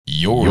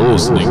You're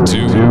listening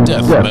to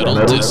Death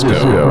Metal Disco.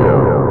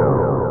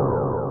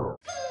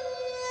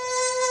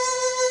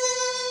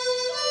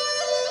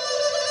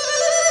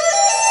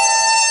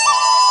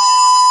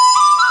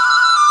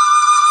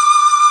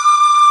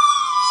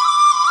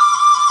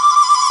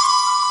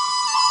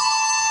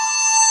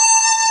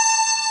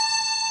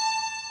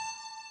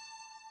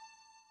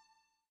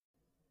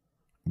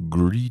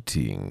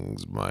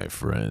 Greetings, my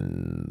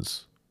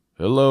friends.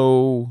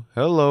 Hello,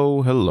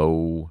 hello,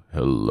 hello,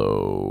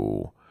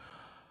 hello.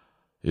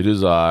 It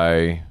is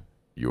I,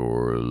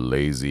 your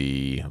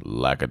lazy,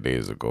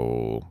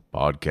 lackadaisical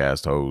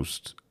podcast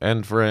host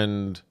and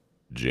friend,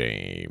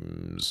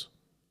 James.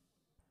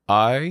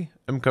 I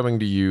am coming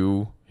to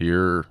you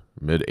here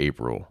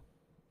mid-April.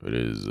 It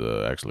is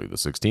actually the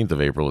 16th of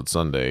April. It's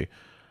Sunday.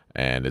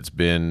 And it's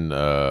been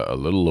a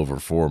little over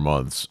 4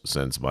 months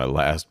since my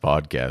last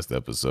podcast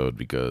episode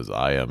because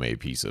I am a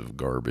piece of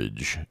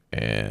garbage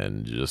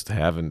and just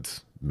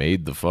haven't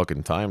made the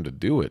fucking time to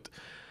do it.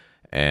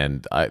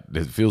 And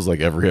it feels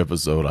like every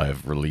episode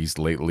I've released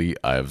lately,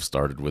 I've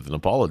started with an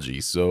apology.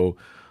 So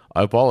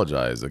I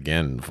apologize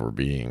again for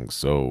being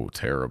so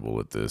terrible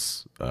at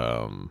this.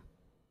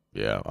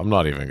 Yeah, I'm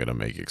not even going to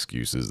make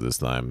excuses this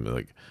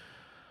time.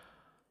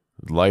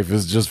 Life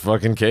is just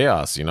fucking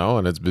chaos,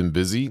 and it's been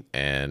busy,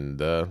 and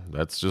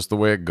that's just the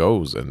way it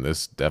goes. And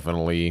this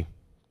definitely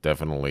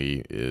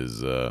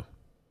is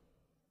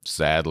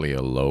sadly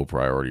a low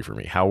priority for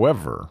me.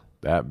 However,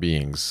 that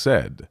being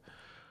said,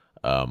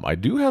 I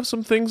do have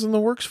some things in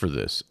the works for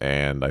this,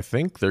 and I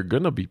think they're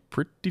gonna be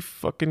pretty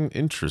fucking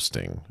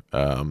interesting.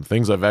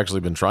 Things I've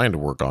actually been trying to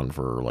work on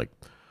for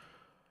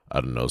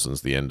I don't know,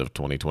 since the end of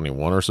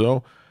 2021 or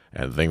so.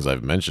 And things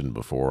I've mentioned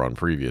before on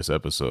previous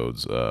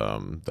episodes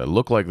that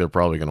look like they're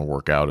probably going to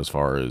work out as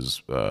far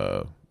as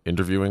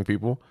interviewing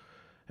people.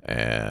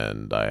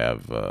 And I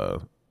have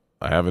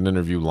an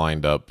interview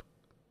lined up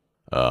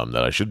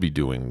that I should be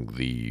doing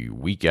the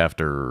week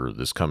after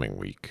this coming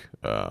week.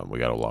 We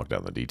got to lock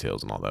down the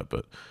details and all that,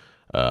 but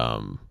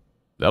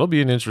that'll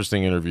be an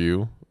interesting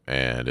interview,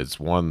 and it's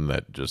one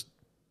that just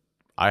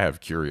I have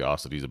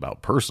curiosities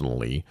about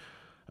personally.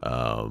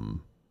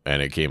 And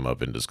it came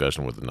up in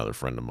discussion with another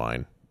friend of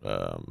mine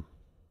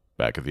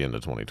back at the end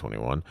of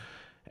 2021,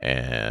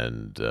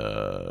 and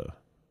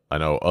I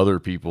know other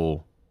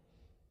people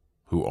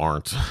who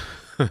aren't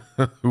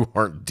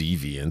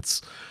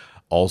deviants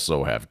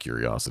also have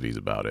curiosities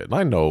about it. And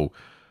I know,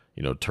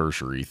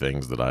 tertiary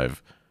things that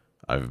I've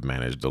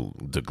managed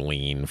to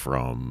glean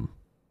from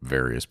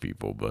various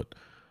people, but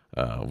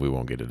we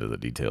won't get into the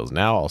details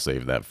now. I'll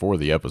save that for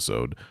the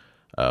episode.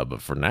 But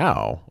for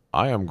now,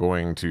 I am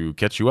going to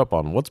catch you up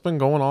on what's been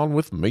going on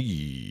with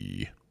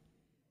me.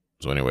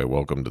 So anyway,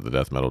 welcome to the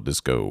Death Metal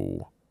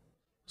Disco.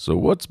 So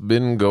what's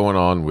been going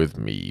on with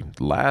me?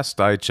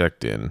 Last I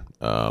checked in,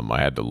 I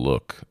had to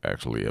look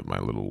actually at my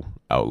little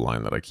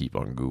outline that I keep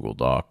on Google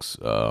Docs.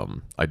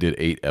 I did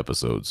 8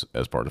 episodes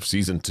as part of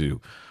season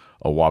 2,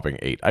 a whopping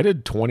 8. I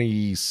did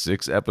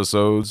 26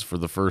 episodes for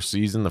the first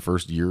season, the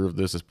first year of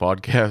this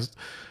podcast.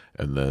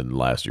 And then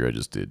last year I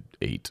just did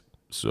 8.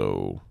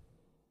 So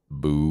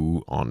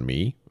boo on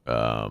me.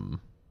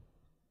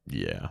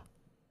 Yeah.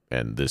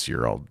 And this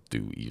year I'll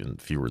do even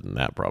fewer than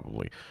that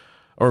probably.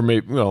 Or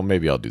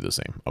maybe I'll do the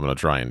same. I'm going to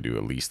try and do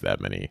at least that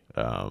many.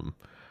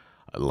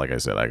 Like I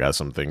said, I got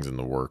some things in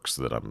the works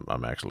that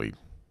I'm actually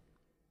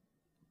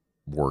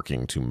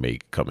working to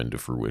make come into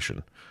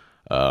fruition.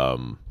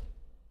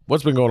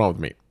 What's been going on with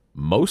me?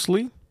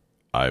 Mostly,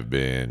 I've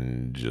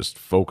been just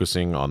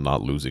focusing on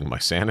not losing my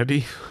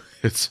sanity.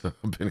 It's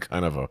been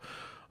kind of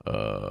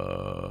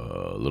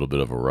a little bit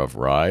of a rough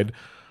ride.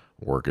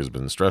 Work has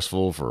been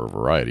stressful for a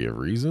variety of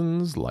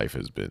reasons. Life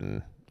has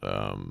been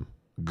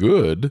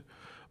good,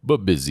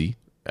 but busy,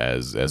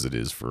 as it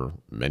is for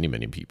many,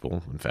 many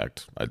people. In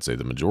fact, I'd say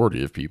the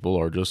majority of people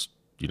are just,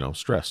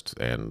 stressed,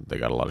 and they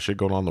got a lot of shit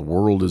going on. The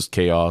world is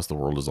chaos. The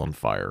world is on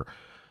fire.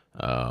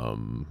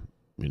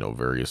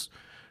 Various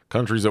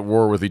countries at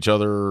war with each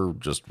other,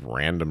 just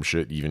random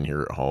shit, even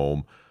here at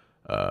home.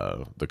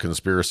 The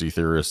conspiracy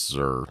theorists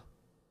are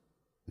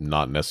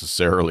not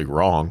necessarily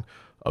wrong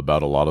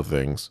about a lot of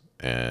things.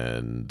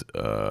 And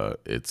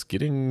it's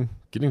getting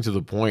to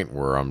the point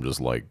where I'm just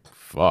like,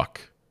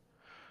 fuck,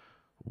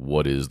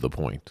 what is the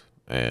point?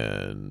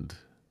 And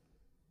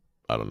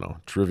I don't know.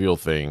 Trivial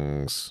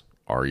things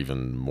are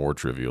even more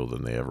trivial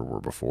than they ever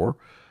were before.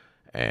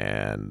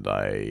 And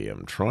I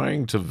am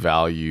trying to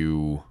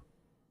value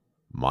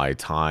my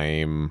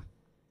time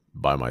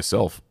by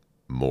myself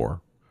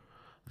more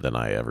than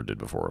I ever did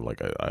before.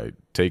 I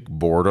take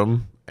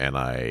boredom and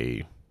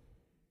I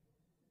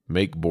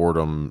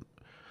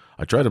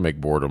try to make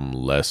boredom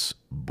less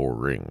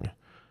boring,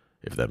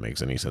 if that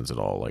makes any sense at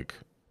all.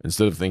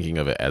 Instead of thinking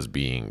of it as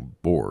being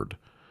bored,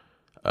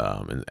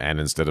 and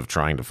instead of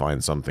trying to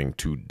find something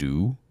to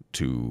do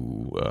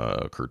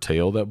to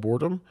curtail that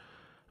boredom,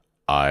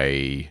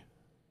 I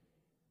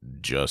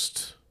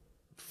just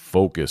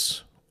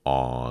focus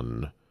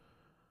on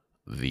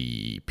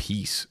the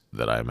peace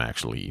that I'm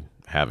actually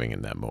having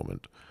in that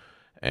moment.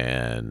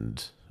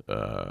 And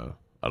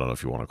I don't know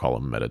if you want to call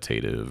them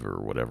meditative or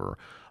whatever.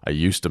 I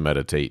used to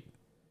meditate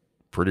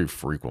pretty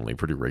frequently,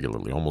 pretty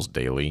regularly, almost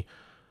daily.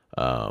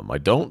 I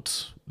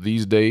don't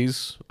these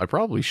days. I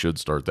probably should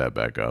start that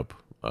back up.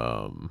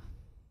 I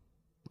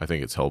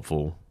think it's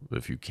helpful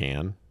if you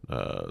can.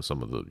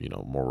 Some of the,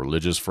 more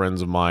religious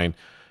friends of mine,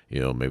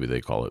 maybe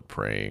they call it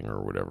praying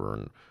or whatever,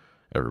 and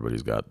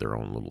everybody's got their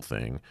own little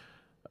thing.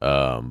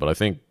 But I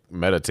think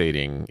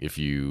meditating, if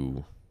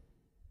you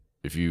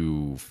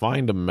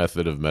find a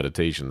method of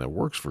meditation that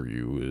works for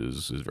you,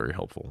 is very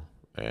helpful.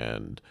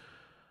 And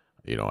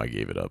I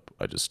gave it up.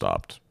 I just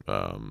stopped.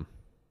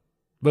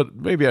 But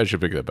maybe I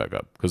should pick that back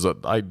up, because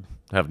I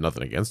have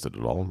nothing against it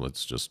at all.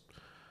 It's just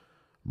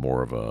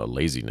more of a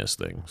laziness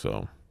thing.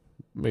 So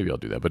maybe I'll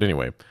do that. But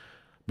anyway,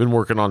 been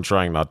working on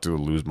trying not to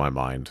lose my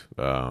mind.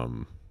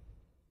 Trying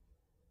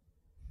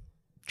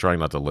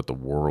not to let the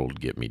world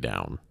get me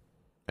down.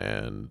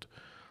 And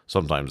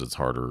sometimes it's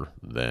harder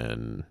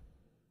than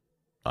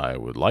I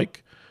would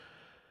like,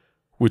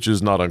 which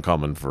is not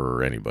uncommon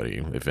for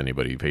anybody. If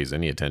anybody pays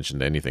any attention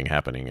to anything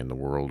happening in the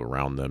world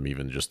around them,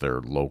 even just their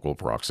local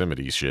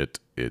proximity shit,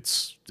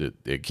 it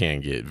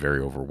can get very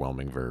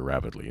overwhelming very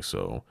rapidly.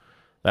 So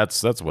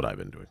that's what I've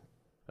been doing,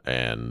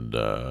 and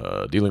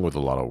dealing with a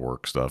lot of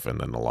work stuff, and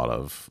then a lot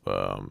of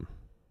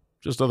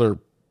just other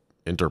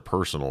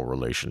interpersonal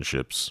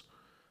relationships.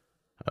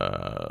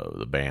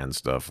 The band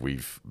stuff,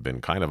 we've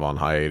been kind of on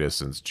hiatus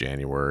since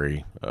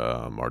January.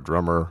 Our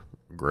drummer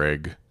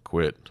Greg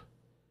quit.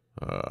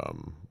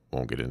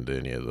 Won't get into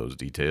any of those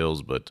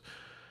details, but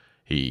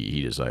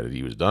he decided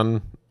he was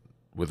done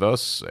with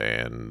us,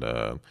 and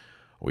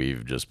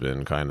we've just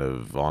been kind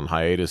of on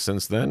hiatus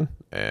since then,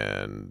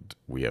 and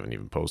we haven't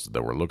even posted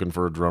that we're looking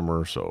for a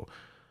drummer. So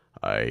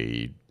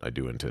I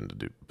do intend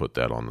to put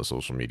that on the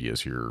social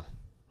medias here.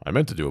 I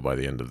meant to do it by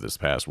the end of this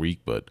past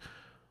week, but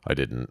I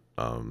didn't.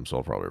 So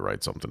I'll probably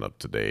write something up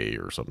today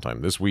or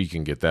sometime this week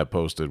and get that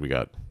posted. We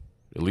got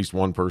at least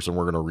one person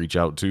we're going to reach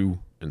out to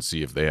and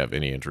see if they have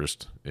any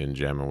interest in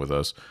jamming with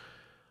us.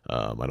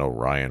 I know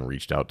Ryan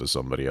reached out to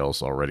somebody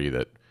else already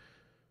that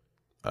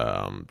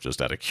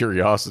just out of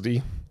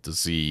curiosity to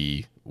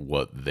see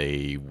what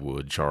they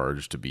would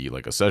charge to be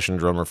like a session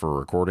drummer for a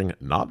recording.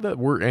 Not that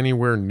we're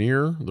anywhere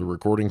near the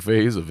recording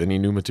phase of any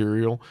new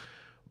material,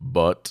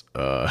 but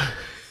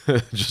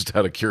just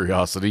out of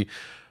curiosity,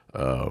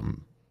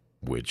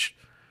 which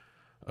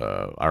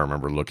I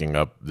remember looking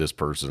up this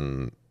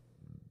person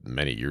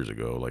many years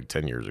ago, like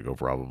 10 years ago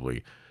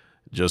probably,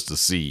 just to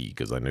see,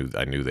 because I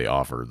knew they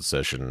offered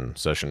session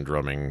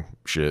drumming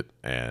shit,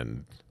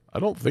 and I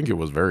don't think it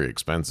was very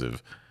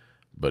expensive,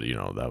 but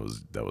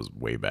that was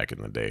way back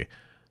in the day.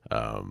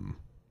 I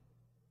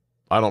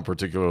don't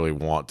particularly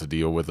want to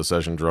deal with a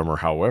session drummer.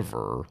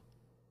 However,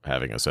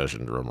 having a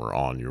session drummer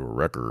on your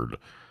record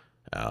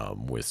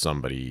with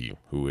somebody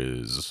who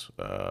is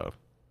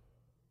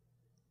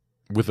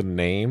with a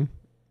name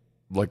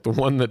like the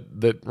one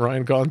that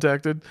Ryan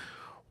contacted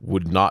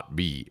would not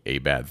be a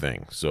bad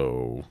thing.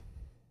 So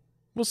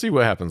we'll see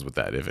what happens with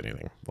that, if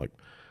anything. Like,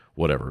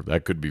 whatever.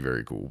 That could be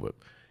very cool. But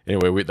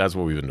anyway, that's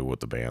what we've been doing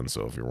with the band.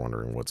 So if you're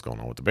wondering what's going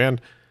on with the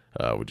band,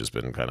 we've just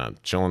been kind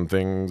of chilling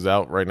things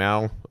out right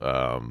now.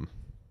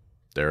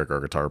 Derek, our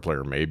guitar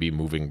player, may be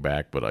moving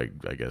back, but I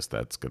guess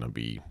that's going to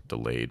be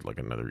delayed like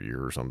another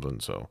year or something.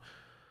 So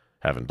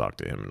haven't talked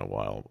to him in a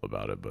while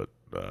about it. But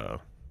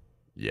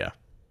yeah.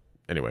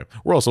 Anyway,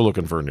 we're also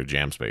looking for a new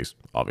jam space,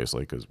 obviously,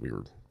 because we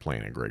were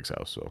playing at Greg's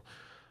house. So,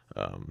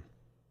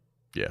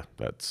 yeah,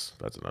 that's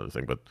another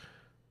thing. But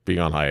being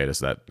on hiatus,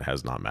 that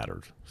has not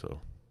mattered.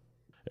 So,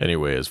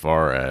 anyway, as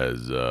far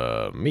as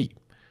me,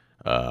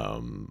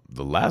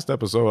 the last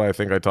episode I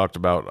think I talked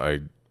about, I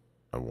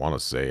want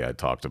to say I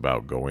talked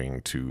about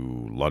going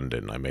to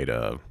London. I made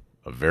a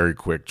very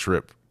quick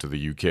trip to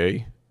the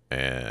UK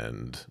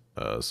and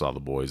saw the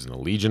boys in a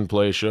Legion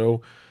play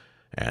show.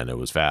 And it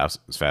was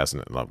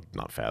fascinating.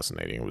 Not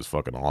fascinating. It was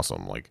fucking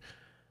awesome. Like,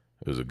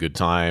 it was a good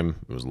time.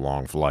 It was a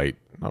long flight.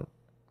 Not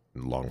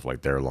long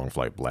flight there, long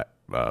flight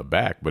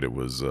back. But it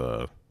was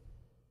a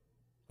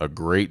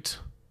great,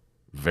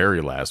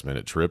 very last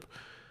minute trip.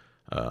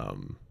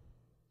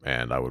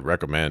 And I would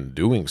recommend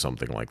doing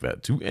something like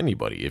that to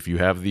anybody. If you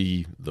have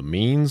the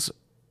means,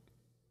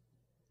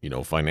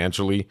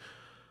 financially,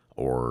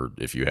 or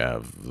if you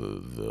have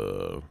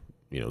the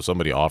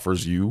somebody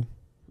offers you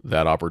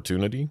that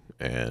opportunity,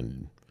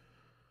 and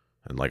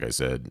like I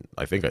said,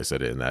 I think I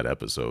said it in that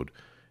episode,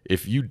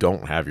 if you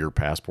don't have your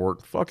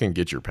passport, fucking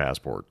get your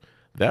passport.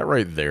 That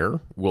right there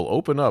will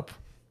open up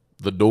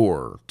the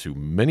door to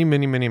many,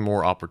 many, many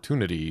more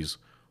opportunities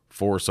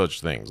for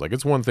such things. Like,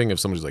 it's one thing if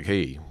somebody's like,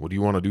 hey, what do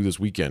you want to do this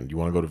weekend? You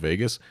want to go to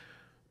Vegas?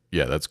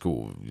 Yeah, that's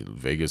cool.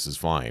 Vegas is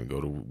fine. Go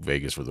to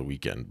Vegas for the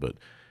weekend. But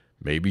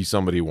maybe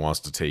somebody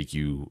wants to take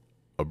you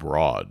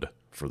abroad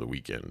for the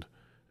weekend.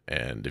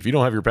 And if you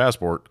don't have your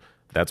passport,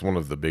 that's one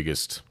of the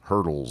biggest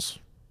hurdles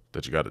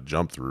that you got to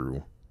jump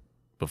through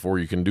before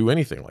you can do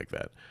anything like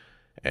that.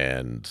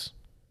 And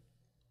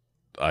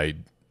I've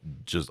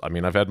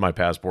had my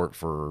passport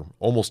for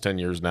almost 10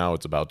 years now.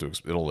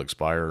 It'll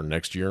expire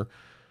next year.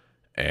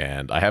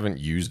 And I haven't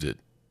used it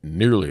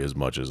nearly as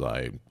much as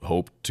I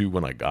hoped to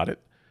when I got it.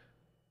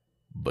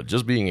 But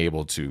just being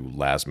able to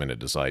last minute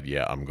decide,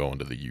 yeah, I'm going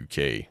to the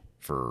UK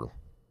for,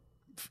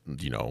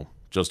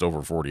 just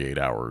over 48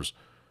 hours.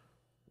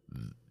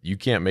 You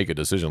can't make a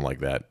decision like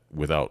that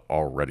without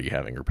already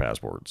having your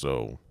passport.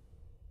 So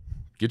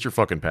get your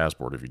fucking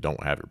passport if you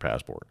don't have your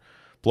passport.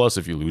 Plus,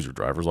 if you lose your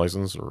driver's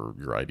license or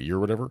your ID or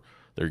whatever,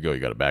 there you go. You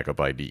got a backup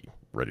ID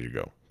ready to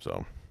go.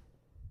 So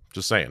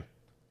just saying.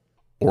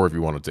 Or if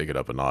you want to take it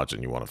up a notch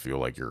and you want to feel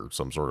like you're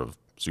some sort of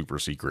super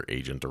secret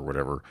agent or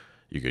whatever,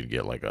 you could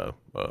get like a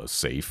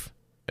safe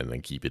and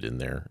then keep it in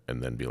there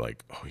and then be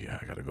like, oh yeah,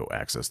 I got to go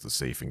access the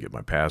safe and get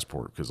my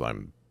passport because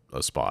I'm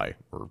a spy,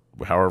 or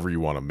however you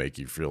want to make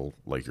you feel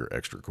like you're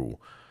extra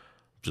cool.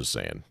 Just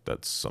saying,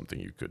 that's something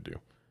you could do.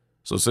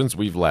 So since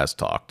we've last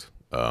talked,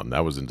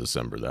 that was in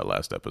December, that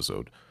last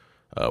episode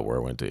where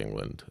I went to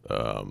England.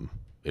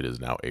 It is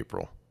now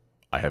April.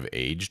 I have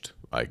aged.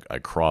 I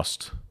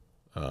crossed,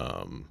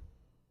 I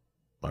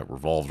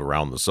revolved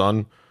around the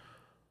sun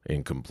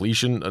in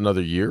completion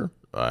another year.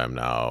 I am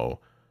now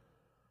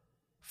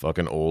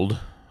fucking old.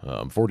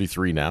 I'm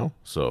 43 now,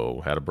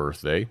 so had a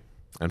birthday.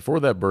 And for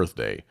that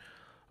birthday,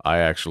 I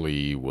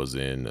actually was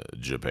in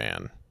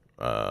Japan.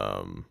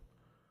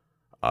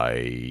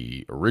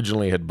 I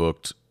originally had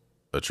booked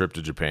a trip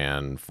to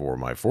Japan for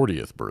my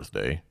 40th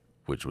birthday,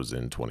 which was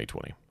in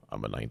 2020. I'm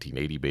a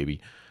 1980 baby.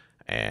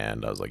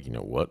 And I was like, you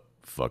know what?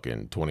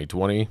 Fucking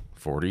 2020,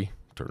 40,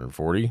 turning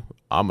 40.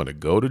 I'm going to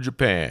go to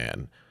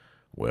Japan.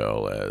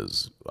 Well,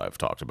 as I've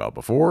talked about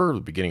before, the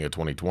beginning of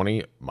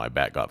 2020, my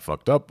back got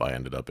fucked up. I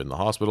ended up in the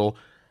hospital.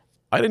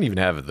 I didn't even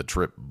have the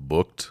trip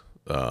booked.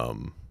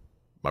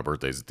 My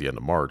birthday's at the end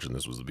of March, and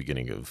this was the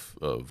beginning of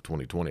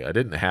 2020. I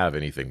didn't have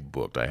anything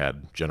booked. I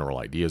had general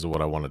ideas of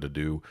what I wanted to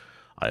do.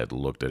 I had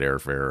looked at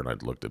airfare, and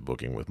I'd looked at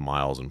booking with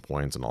miles and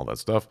points and all that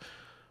stuff,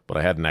 but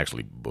I hadn't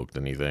actually booked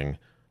anything.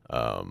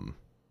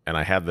 And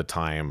I had the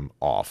time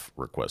off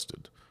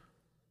requested.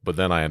 But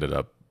then I ended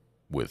up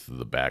with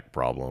the back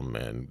problem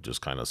and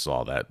just kind of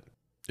saw that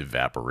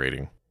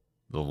evaporating.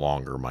 The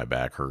longer my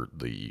back hurt,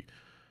 the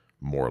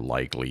more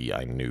likely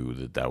I knew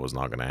that that was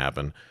not going to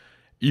happen,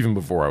 even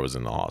before I was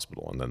in the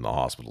hospital. And then the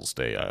hospital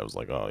stay, I was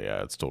like, oh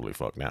yeah, it's totally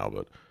fucked now.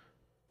 But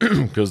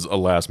because a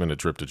last minute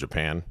trip to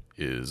Japan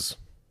is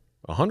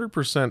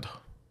 100%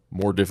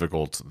 more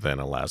difficult than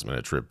a last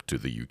minute trip to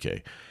the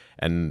UK.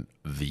 And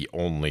the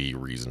only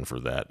reason for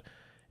that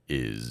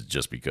is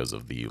just because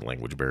of the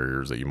language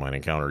barriers that you might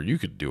encounter. You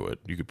could do it.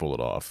 You could pull it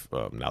off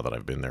now that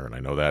I've been there and I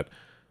know that.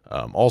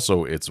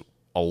 Also, it's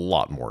a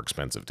lot more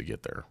expensive to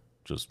get there.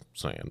 Just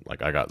saying.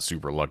 Like, I got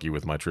super lucky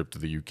with my trip to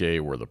the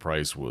UK where the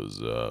price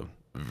was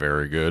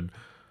very good.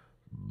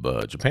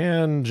 But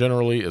Japan,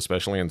 generally,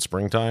 especially in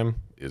springtime,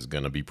 is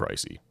going to be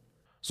pricey.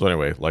 So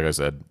anyway, like I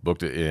said,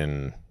 booked it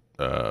in,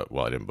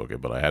 well, I didn't book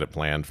it, but I had it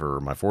planned for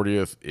my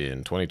 40th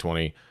in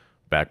 2020,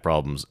 back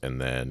problems,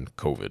 and then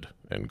COVID.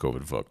 And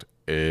COVID fucked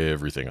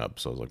everything up.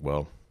 So I was like,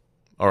 well,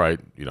 all right,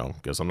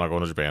 guess I'm not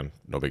going to Japan.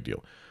 No big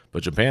deal.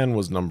 But Japan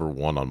was number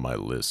one on my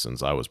list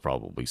since I was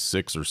probably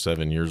 6 or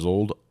 7 years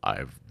old.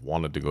 I've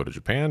wanted to go to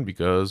Japan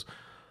because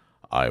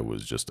I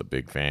was just a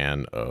big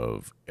fan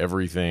of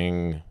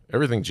everything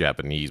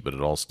Japanese, but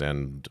it all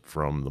stemmed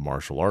from the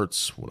martial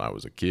arts. When I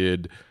was a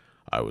kid,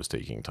 I was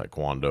taking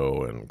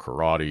taekwondo and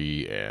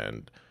karate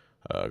and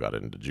got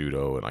into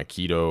judo and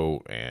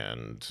aikido,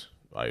 and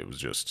I was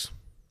just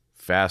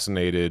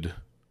fascinated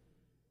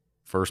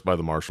first by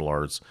the martial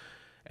arts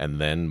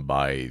and then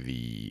by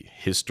the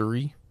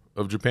history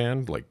of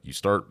Japan. Like, you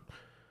start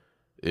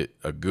it,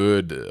 a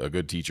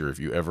good teacher, if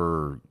you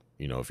ever,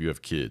 if you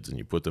have kids and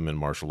you put them in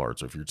martial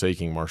arts, or if you're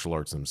taking martial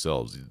arts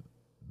themselves,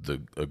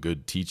 a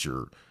good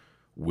teacher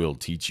will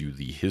teach you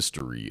the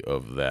history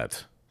of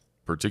that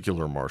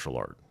particular martial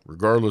art,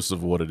 regardless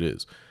of what it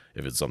is.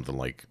 If it's something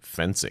like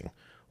fencing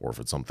or if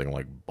it's something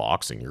like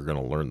boxing, you're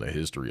going to learn the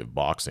history of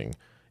boxing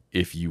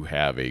if you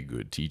have a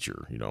good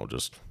teacher.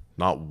 Just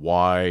not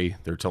why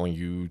they're telling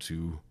you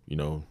to,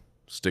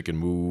 stick and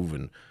move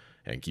and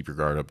keep your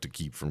guard up to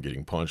keep from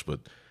getting punched,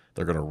 but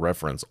they're going to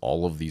reference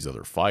all of these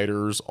other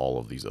fighters, all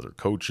of these other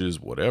coaches,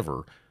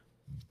 whatever.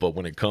 But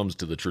when it comes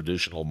to the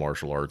traditional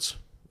martial arts,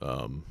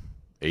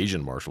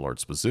 Asian martial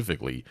arts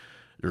specifically,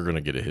 you're going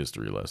to get a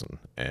history lesson.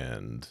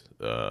 And,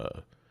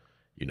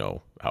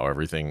 how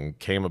everything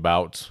came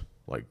about,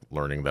 like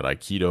learning that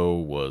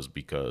Aikido was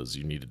because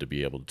you needed to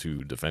be able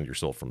to defend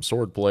yourself from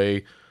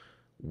swordplay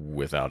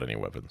without any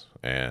weapons.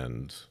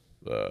 And,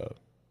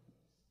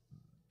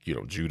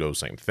 judo,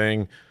 same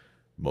thing.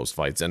 Most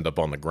fights end up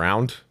on the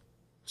ground.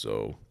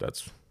 So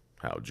that's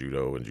how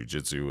judo and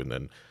jiu-jitsu, and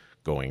then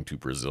going to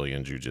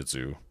Brazilian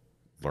jiu-jitsu,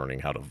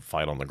 learning how to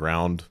fight on the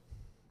ground.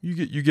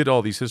 You get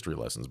all these history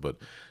lessons, but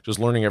just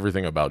learning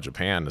everything about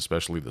Japan,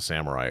 especially the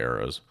samurai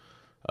eras,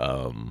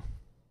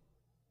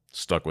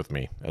 stuck with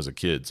me as a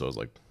kid. So I was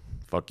like,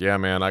 fuck yeah,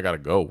 man, I gotta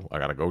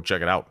go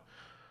check it out.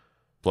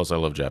 Plus, I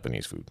love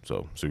Japanese food.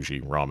 So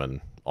sushi,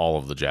 ramen, all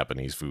of the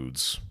Japanese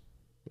foods,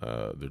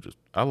 they're just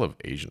I love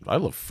Asian. I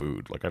love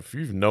food. Like if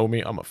you know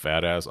me, I'm a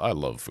fat ass. I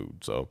love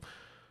food. So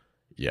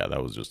yeah,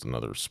 that was just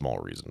another small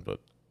reason. But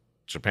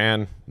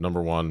Japan,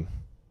 number one,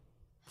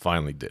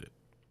 finally did it.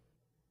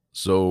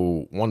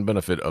 So one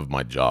benefit of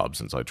my job,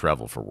 since I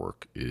travel for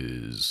work,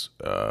 is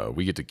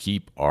we get to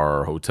keep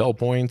our hotel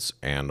points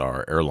and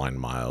our airline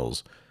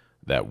miles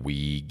that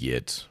we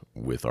get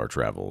with our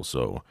travel.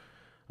 So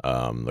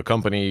the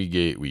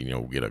company we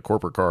get a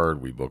corporate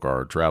card. We book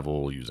our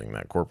travel using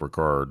that corporate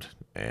card,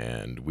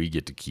 and we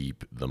get to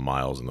keep the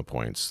miles and the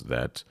points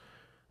that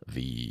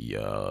the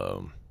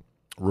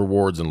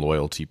rewards and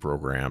loyalty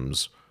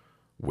programs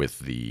with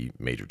the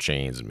major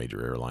chains and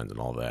major airlines and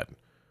all that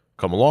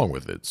come along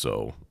with it.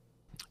 So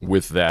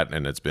with that,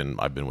 and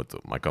I've been with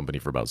my company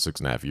for about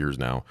 6.5 years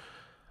now.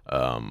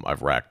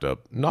 I've racked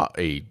up not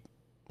a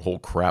whole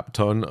crap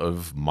ton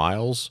of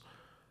miles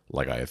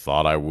like I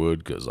thought I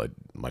would, because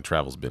my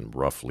travel's been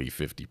roughly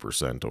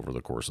 50% over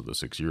the course of the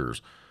 6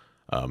 years.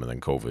 And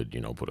then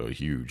COVID, put a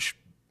huge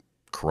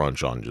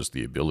crunch on just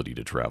the ability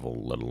to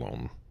travel, let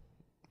alone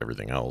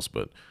everything else.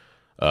 But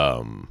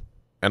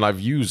and I've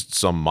used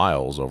some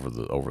miles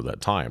over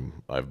that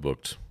time. I've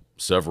booked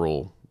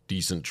several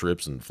decent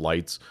trips and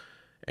flights,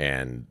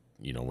 and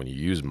when you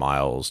use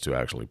miles to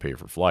actually pay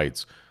for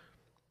flights,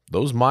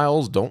 those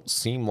miles don't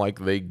seem like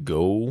they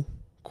go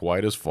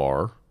quite as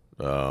far.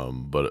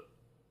 But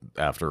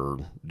after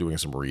doing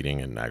some reading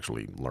and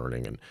actually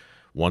learning, and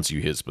once you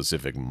hit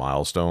specific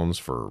milestones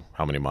for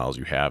how many miles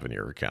you have in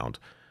your account,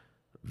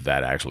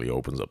 that actually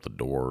opens up the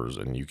doors,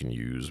 and you can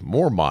use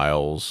more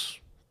miles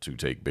to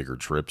take bigger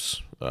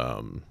trips.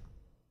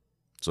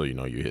 So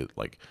you hit,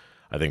 like,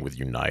 I think with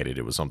United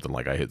it was something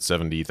like I hit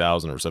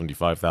 70,000 or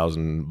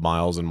 75,000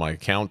 miles in my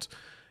account,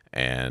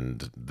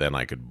 and then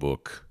I could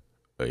book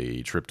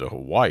a trip to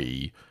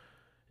Hawaii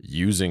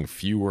using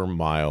fewer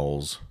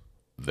miles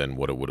than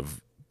what it would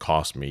have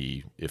cost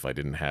me if I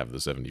didn't have the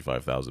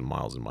 75,000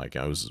 miles in my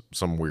account. It was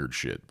some weird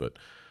shit, but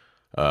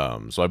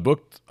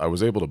so I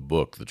was able to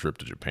book the trip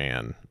to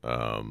Japan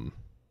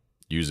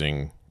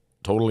using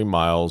totally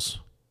miles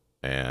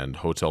and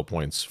hotel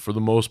points for the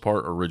most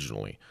part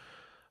originally.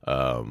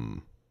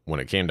 When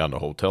it came down to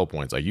hotel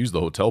points, I used the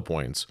hotel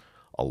points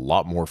a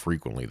lot more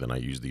frequently than I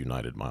used the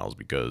United miles,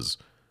 because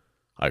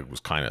I was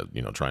kind of,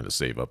 trying to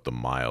save up the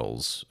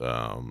miles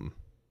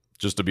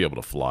just to be able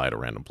to fly to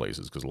random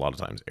places, because a lot of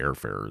times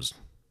airfare is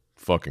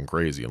fucking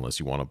crazy unless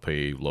you want to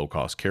pay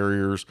low-cost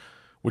carriers,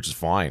 which is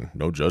fine.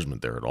 No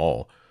judgment there at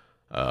all.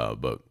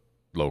 But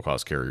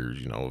low-cost carriers,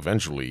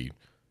 eventually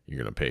you're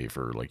going to pay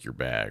for, like, your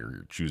bag, or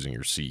you're choosing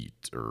your seat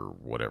or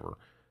whatever.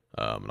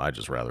 And I'd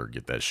just rather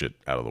get that shit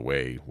out of the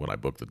way when I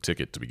book the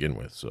ticket to begin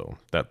with. So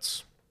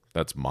that's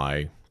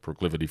my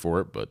proclivity for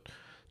it, but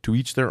to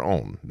each their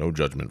own. No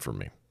judgment from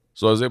me.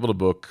 So I was able to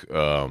book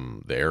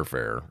the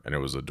airfare, and it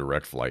was a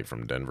direct flight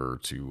from Denver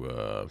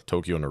to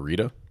Tokyo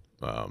Narita.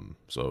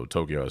 So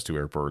Tokyo has two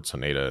airports,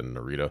 Haneda and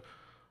Narita,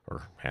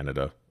 or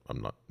Haneda.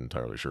 I'm not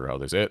entirely sure how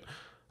they say it.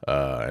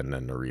 And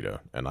then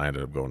Narita. And I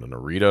ended up going to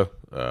Narita.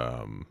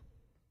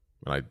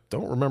 And I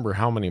don't remember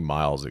how many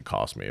miles it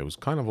cost me. It was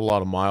kind of a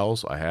lot of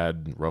miles. I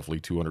had roughly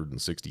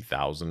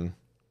 260,000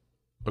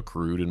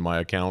 accrued in my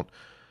account.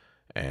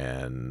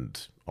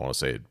 And I want to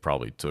say it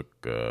probably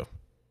took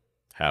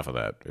half of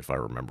that, if I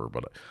remember.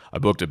 But I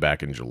booked it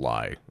back in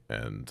July,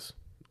 and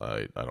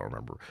I don't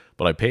remember.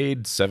 But I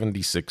paid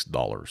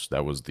 $76.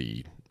 That was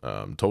the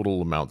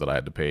total amount that I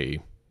had to pay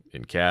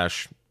in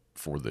cash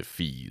for the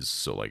fees.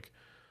 So, like,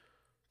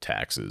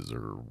 taxes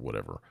or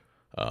whatever.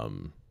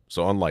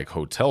 So unlike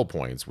hotel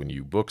points, when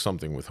you book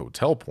something with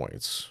hotel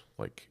points,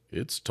 like,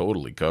 it's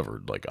totally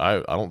covered. Like,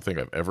 I don't think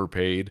I've ever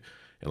paid,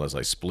 unless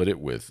I split it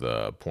with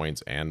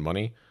points and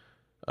money.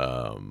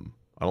 I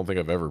don't think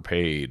I've ever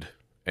paid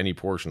any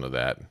portion of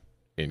that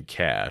in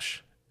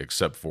cash,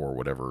 except for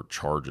whatever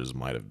charges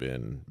might have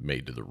been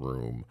made to the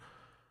room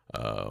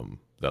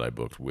that I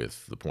booked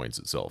with the points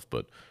itself.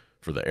 But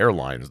for the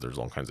airlines, there's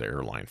all kinds of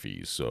airline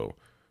fees. So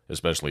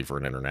especially for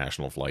an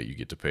international flight, you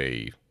get to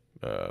pay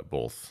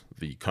both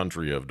the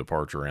country of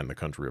departure and the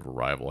country of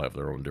arrival have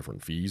their own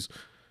different fees.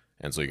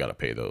 And so you got to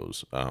pay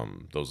those.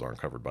 Those aren't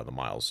covered by the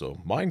miles. So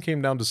mine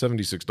came down to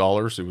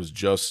 $76. It was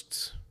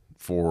just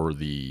for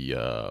the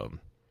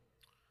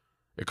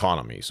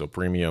economy. So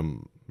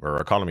premium or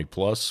economy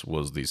plus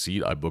was the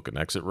seat. I booked an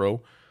exit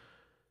row.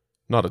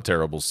 Not a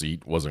terrible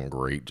seat. Wasn't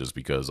great, just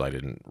because I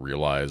didn't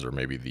realize, or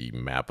maybe the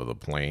map of the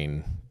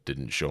plane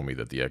didn't show me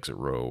that the exit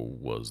row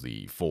was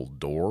the full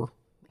door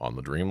on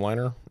the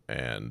Dreamliner,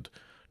 and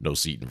no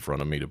seat in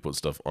front of me to put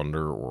stuff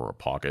under, or a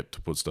pocket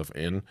to put stuff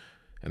in.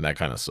 And that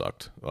kind of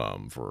sucked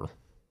for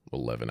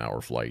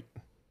 11-hour flight.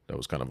 That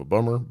was kind of a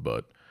bummer,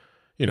 but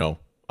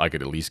I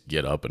could at least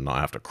get up and not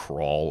have to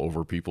crawl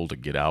over people to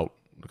get out,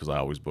 because I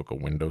always book a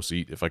window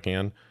seat if I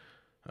can.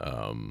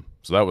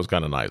 So that was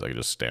kind of nice. I could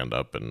just stand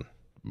up and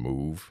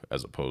move,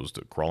 as opposed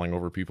to crawling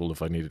over people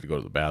if I needed to go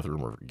to the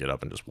bathroom or get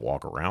up and just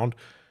walk around,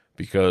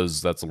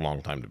 because that's a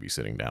long time to be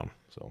sitting down.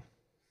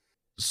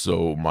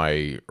 So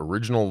my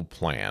original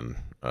plan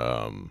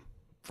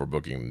for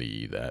booking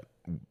that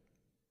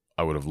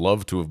I would have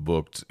loved to have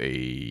booked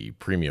a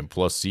premium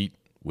plus seat,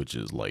 which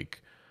is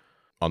like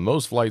on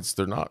those flights,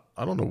 they're not.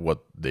 I don't know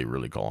what they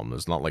really call them.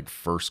 It's not like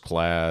first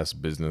class,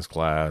 business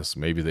class.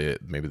 Maybe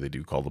they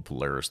do call the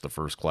Polaris the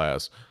first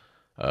class,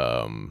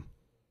 um,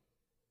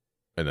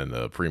 and then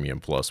the premium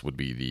plus would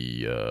be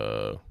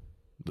the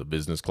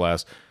business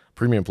class.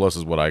 Premium plus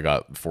is what I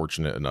got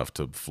fortunate enough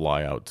to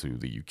fly out to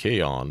the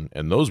UK on,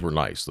 and those were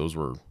nice. Those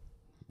were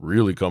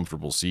really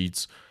comfortable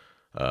seats.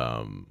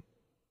 Um,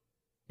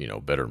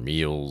 better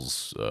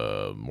meals,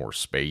 more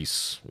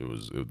space.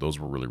 Those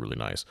were really really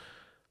nice.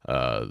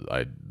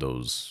 I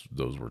those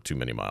were too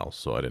many miles,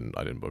 so I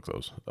didn't book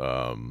those.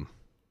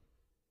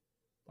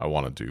 I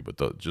wanted to,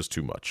 but just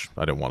too much.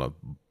 I didn't want to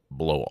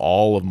blow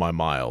all of my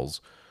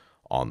miles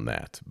on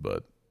that,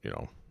 but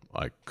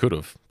I could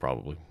have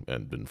probably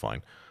and been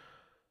fine.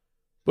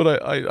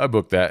 But I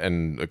booked that,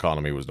 and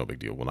economy was no big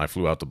deal. When I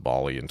flew out to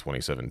Bali in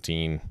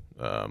 2017,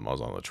 I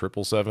was on the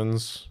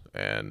 777s,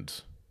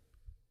 and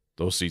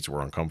those seats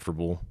were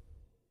uncomfortable.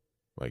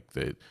 I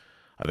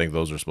think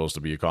those are supposed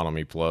to be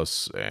economy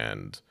plus,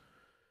 and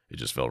it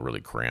just felt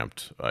really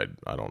cramped. I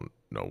don't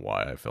know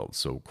why I felt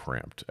so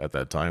cramped at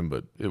that time,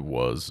 but it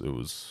was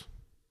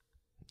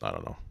I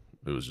don't know.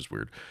 It was just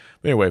weird.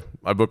 But anyway,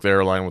 I booked the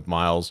airline with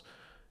miles,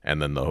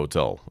 and then the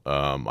hotel.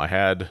 I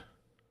had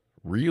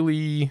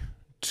really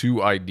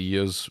two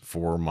ideas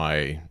for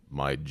my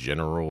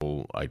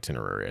general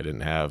itinerary. I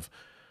didn't have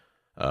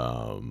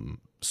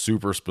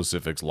super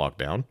specifics locked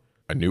down.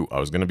 I knew I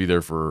was going to be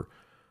there for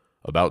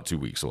about 2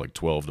 weeks, so like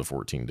 12 to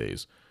 14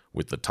 days.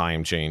 With the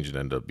time change, it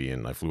ended up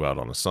being I flew out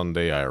on a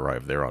Sunday. I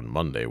arrived there on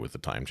Monday with the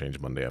time change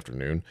Monday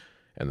afternoon,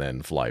 and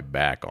then fly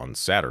back on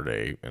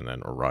Saturday, and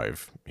then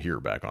arrive here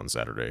back on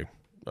Saturday,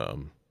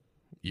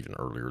 even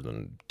earlier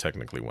than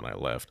technically when I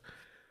left,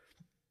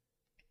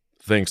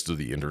 thanks to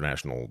the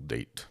international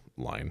date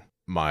line.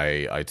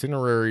 My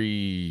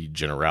itinerary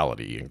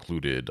generality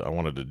included I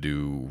wanted to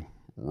do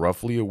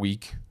roughly a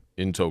week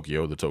in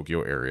Tokyo, the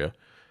Tokyo area,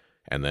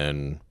 and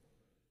then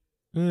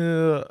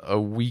a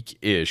week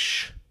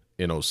ish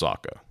in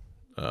Osaka,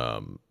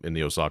 in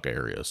the Osaka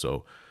area.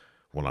 So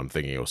when I'm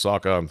thinking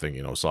Osaka, I'm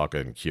thinking Osaka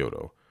and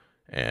Kyoto.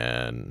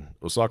 And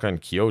Osaka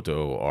and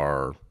Kyoto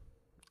are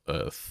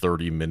a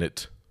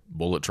 30-minute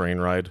bullet train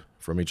ride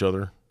from each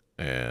other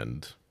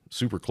and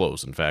super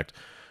close. In fact,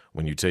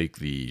 when you take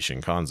the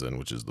Shinkansen,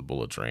 which is the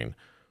bullet train,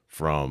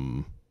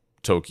 from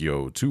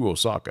Tokyo to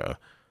Osaka,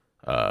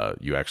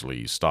 you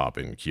actually stop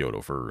in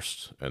Kyoto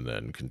first and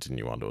then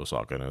continue on to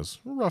Osaka, and it's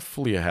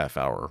roughly a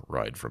half-hour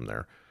ride from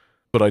there.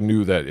 But I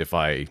knew that if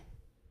I,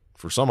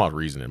 for some odd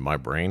reason in my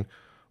brain,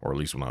 or at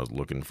least when I was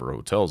looking for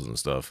hotels and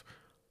stuff,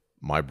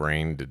 my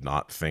brain did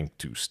not think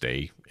to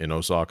stay in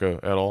Osaka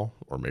at all,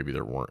 or maybe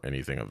there weren't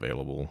anything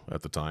available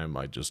at the time.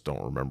 I just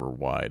don't remember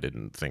why I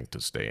didn't think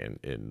to stay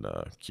in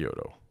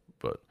Kyoto.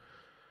 But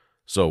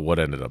so what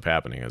ended up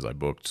happening is I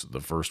booked the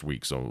first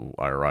week. So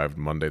I arrived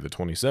Monday the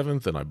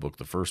 27th, and I booked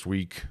the first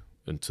week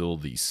until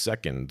the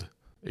 2nd,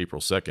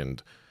 April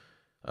 2nd,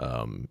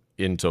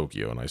 in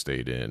Tokyo, and I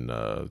stayed in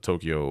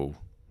Tokyo,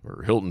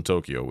 or Hilton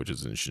Tokyo, which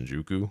is in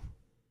Shinjuku,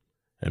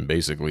 and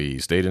basically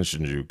stayed in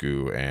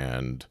Shinjuku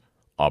and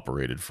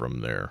operated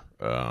from there.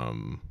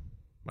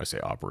 I say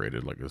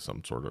operated like it's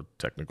some sort of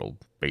technical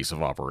base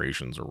of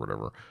operations or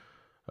whatever.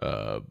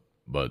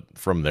 But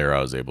from there,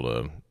 I was able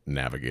to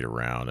navigate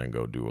around and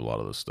go do a lot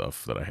of the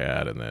stuff that I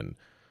had, and then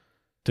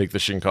take the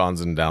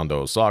Shinkansen down to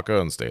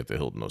Osaka and stay at the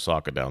Hilton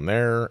Osaka down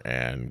there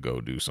and go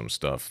do some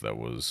stuff that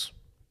was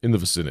in the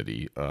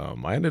vicinity.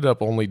 I ended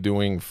up only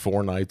doing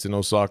 4 nights in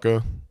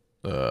Osaka.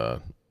 I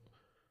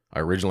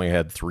originally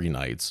had 3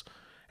 nights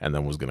and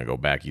then was going to go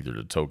back either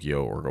to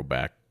Tokyo or go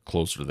back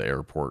closer to the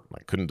airport.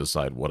 I couldn't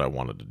decide what I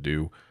wanted to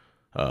do.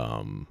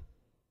 And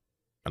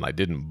I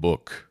didn't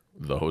book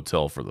the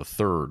hotel for the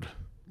third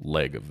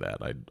leg of that.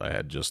 I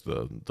had just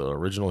the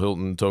original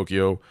Hilton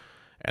Tokyo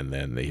and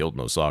then the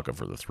Hilton Osaka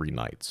for the 3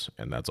 nights,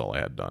 and that's all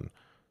I had done.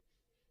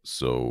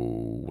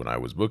 So when I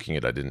was booking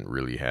it, I didn't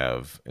really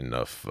have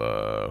enough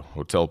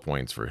hotel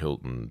points for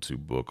Hilton to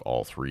book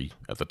all 3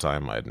 at the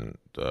time. I hadn't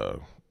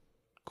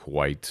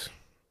quite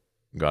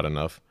got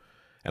enough,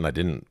 and I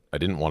didn't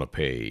want to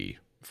pay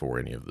for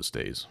any of the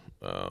stays.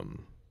 I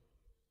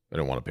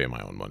didn't want to pay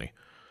my own money.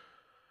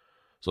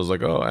 So I was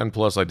like, oh, and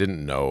plus I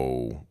didn't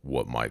know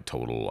what my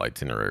total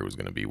itinerary was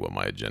going to be, what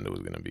my agenda was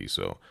going to be.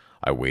 So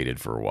I waited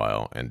for a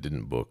while and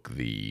didn't book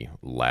the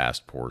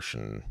last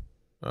portion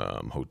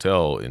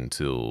hotel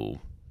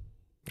until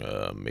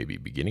maybe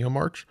beginning of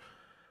March.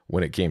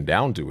 When it came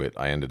down to it,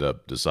 I ended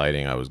up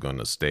deciding I was going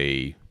to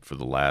stay for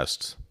the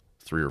last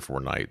 3 or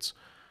 4 nights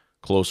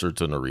closer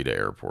to Narita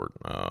Airport.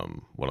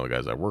 One of the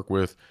guys I work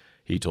with,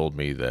 he told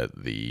me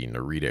that the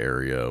Narita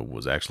area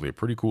was actually a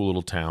pretty cool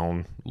little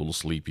town, a little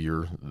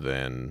sleepier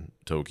than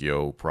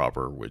Tokyo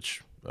proper,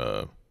 which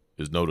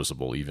is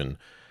noticeable. Even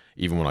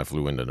when I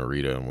flew into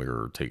Narita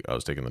and I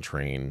was taking the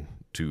train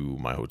to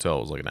my hotel,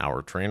 it was like an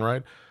hour train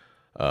ride.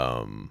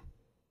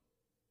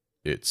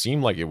 It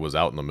seemed like it was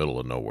out in the middle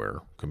of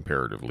nowhere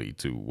comparatively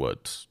to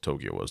what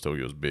Tokyo was.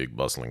 Tokyo's a big,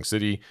 bustling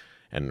city,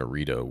 and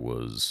Narita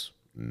was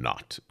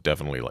not.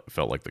 Definitely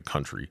felt like the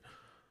country.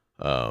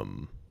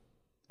 Um,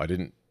 I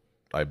didn't.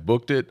 I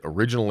booked it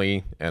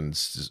originally, and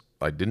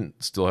I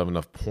didn't still have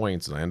enough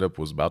points, and I ended up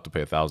was about to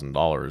pay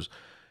 $1,000,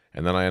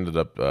 and then I ended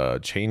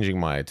up changing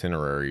my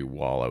itinerary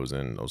while I was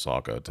in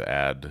Osaka to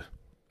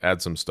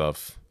add some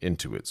stuff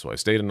into it. So I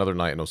stayed another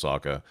night in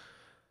Osaka,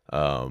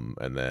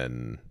 and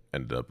then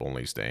ended up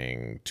only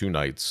staying 2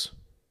 nights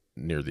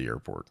near the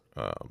airport.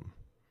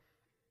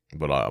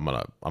 But I'm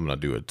gonna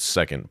do a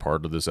second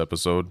part of this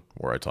episode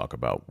where I talk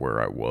about where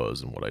I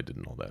was and what I did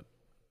and all that.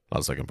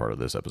 Not a second part of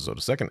this episode,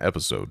 a second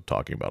episode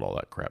talking about all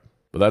that crap.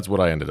 But that's what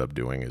I ended up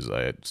doing. Is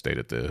I had stayed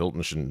at the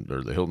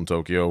Hilton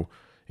Tokyo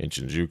in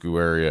Shinjuku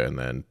area, and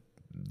then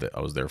I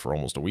was there for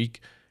almost a week,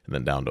 and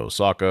then down to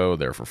Osaka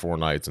there for 4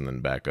 nights, and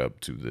then back up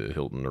to the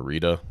Hilton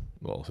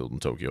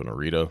Tokyo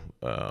Narita,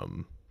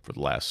 for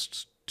the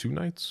last 2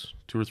 nights,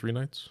 2 or 3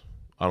 nights.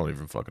 I don't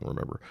even fucking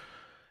remember.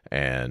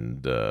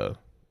 And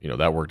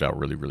that worked out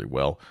really, really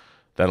well.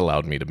 That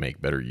allowed me to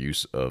make better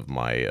use of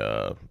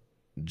my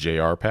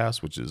JR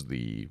pass, which is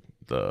the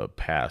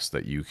pass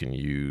that you can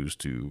use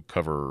to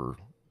cover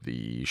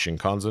the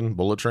Shinkansen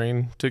bullet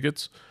train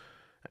tickets.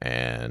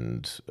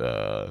 And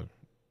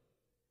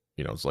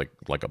it's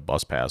like a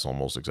bus pass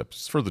almost, except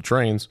it's for the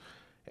trains.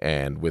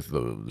 And with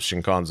the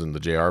Shinkansen, the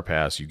JR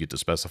pass, you get to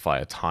specify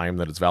a time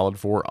that it's valid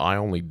for. I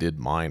only did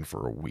mine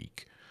for a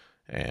week,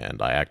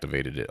 and I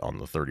activated it on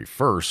the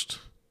 31st.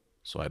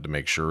 So I had to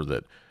make sure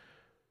that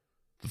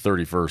the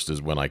 31st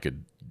is when I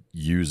could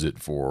use it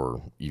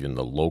for even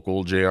the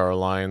local JR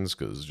lines,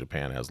 because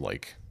Japan has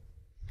like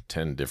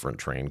 10 different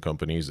train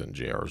companies, and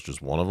JR is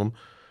just one of them.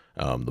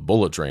 The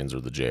bullet trains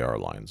are the JR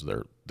lines.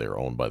 They're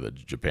owned by the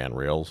Japan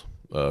Rails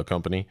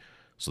company,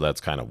 so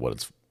that's kind of what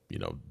it's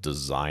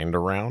designed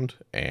around.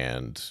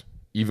 And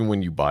even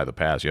when you buy the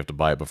pass, you have to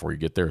buy it before you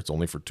get there. It's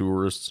only for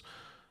tourists.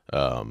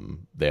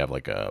 They have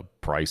like a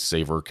price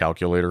saver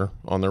calculator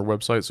on their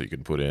website, so you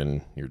can put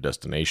in your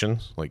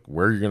destinations, like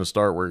where you're going to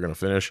start, where you're going to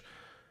finish,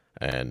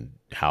 and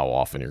how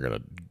often you're going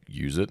to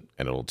use it.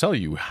 And it'll tell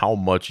you how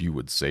much you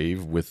would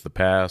save with the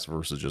pass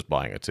versus just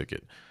buying a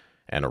ticket.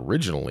 And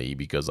originally,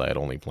 because I had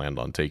only planned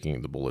on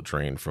taking the bullet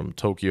train from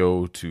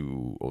Tokyo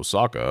to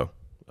Osaka,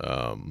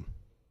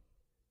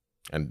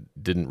 and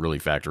didn't really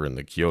factor in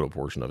the Kyoto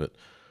portion of it,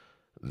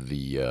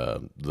 the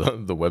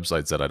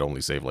website said I'd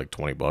only save like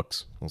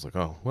 $20. I was like,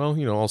 oh well,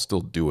 I'll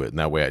still do it, and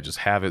that way I just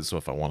have it. So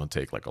if I want to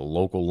take like a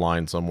local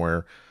line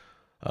somewhere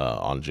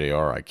on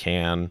JR, I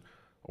can,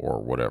 or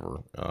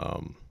whatever.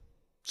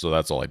 So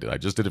that's all I did. I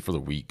just did it for the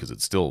week because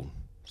it's still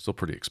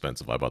pretty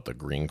expensive. I bought the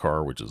green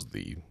car, which is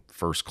the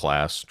first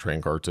class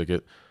train car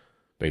ticket,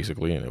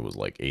 basically, and it was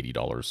like $80,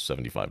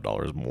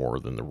 $75 more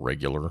than the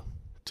regular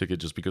ticket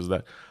just because of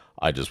that.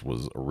 I just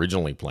was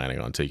originally planning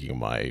on taking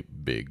my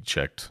big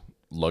checked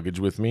luggage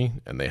with me,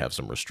 and they have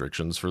some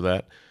restrictions for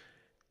that.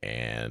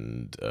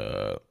 And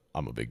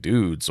I'm a big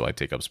dude, so I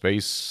take up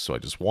space. So I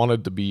just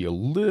wanted to be a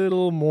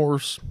little more,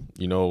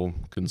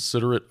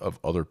 considerate of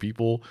other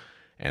people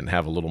and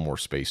have a little more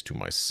space to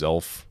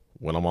myself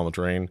when I'm on the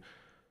train.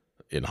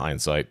 In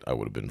hindsight, I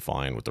would have been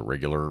fine with the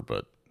regular,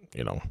 but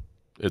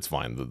it's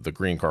fine. The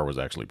green car was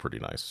actually pretty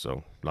nice,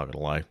 so not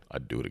gonna lie,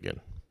 I'd do it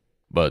again.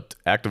 But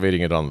activating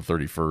it on the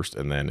 31st,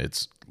 and then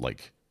it's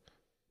like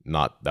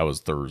that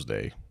was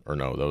Thursday, or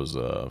no, that was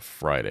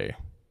Friday.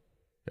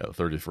 Yeah,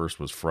 the 31st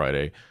was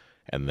Friday,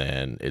 and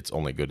then it's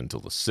only good until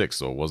the 6th,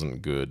 so it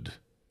wasn't good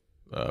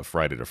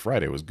Friday to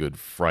Friday. It was good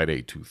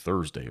Friday to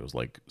Thursday. It was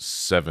like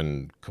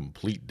 7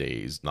 complete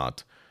days.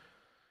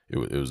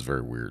 It was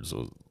very weird.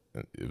 So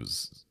it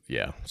was,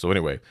 yeah. So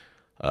anyway,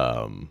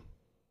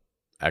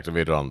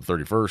 activated on the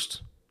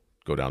 31st,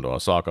 go down to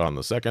Osaka on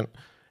the 2nd,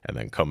 and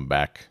then come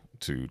back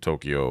to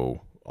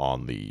Tokyo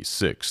on the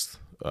 6th,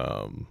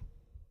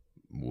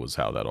 was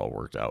how that all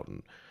worked out.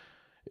 And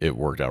it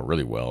worked out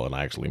really well, and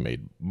I actually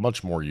made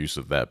much more use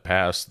of that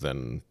pass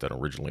than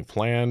originally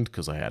planned,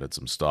 because I added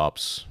some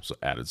stops, so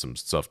added some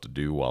stuff to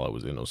do while I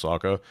was in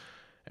Osaka.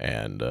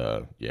 And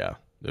yeah,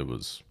 it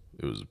was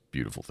a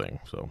beautiful thing.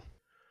 So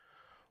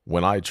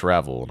when I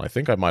travel, and I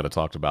think I might have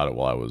talked about it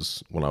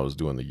when I was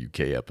doing the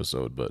UK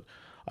episode, but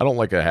I don't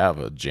like to have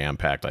a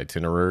jam-packed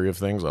itinerary of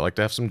things. I like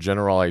to have some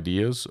general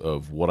ideas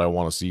of what I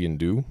want to see and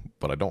do,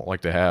 but I don't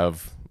like to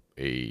have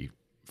a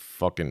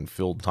fucking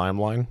filled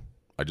timeline.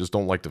 I just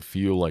don't like to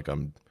feel like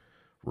I'm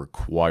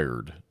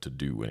required to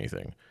do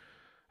anything,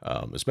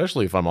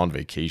 especially if I'm on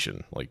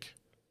vacation. Like,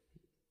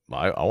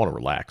 I want to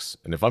relax,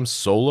 and if I'm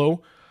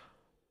solo,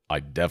 I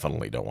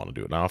definitely don't want to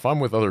do it. Now, if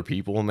I'm with other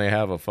people and they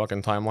have a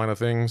fucking timeline of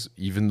things,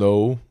 even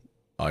though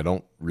I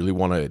don't really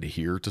want to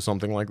adhere to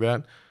something like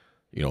that,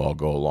 I'll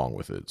go along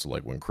with it. So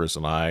like when Chris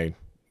and I,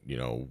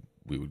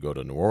 we would go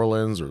to New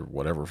Orleans or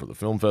whatever for the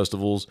film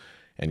festivals,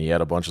 and he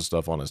had a bunch of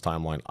stuff on his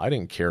timeline. I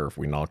didn't care if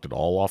we knocked it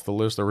all off the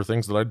list. There were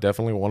things that I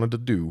definitely wanted to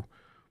do,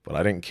 but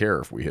I didn't care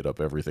if we hit up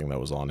everything that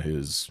was on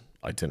his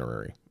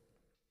itinerary.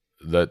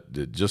 That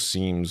it just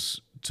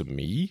seems to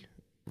me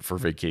for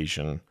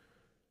vacation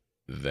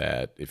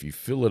that if you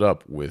fill it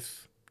up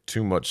with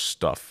too much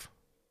stuff,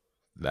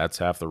 That's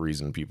half the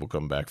reason people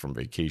come back from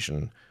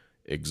vacation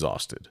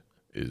exhausted,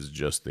 is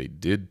just they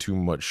did too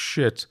much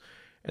shit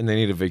and they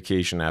need a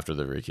vacation after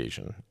their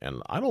vacation.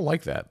 And I don't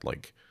like that.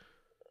 Like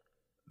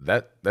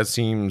that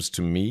seems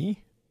to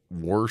me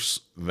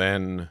worse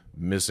than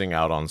missing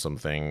out on some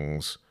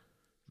things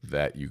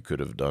that you could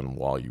have done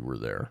while you were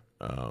there.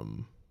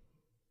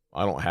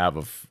 I don't have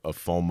a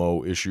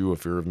FOMO issue, a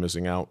fear of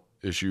missing out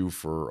issue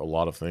for a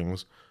lot of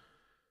things.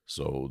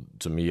 So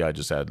to me, I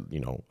just had,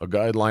 a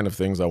guideline of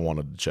things I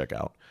wanted to check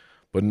out,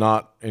 but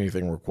not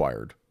anything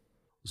required.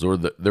 So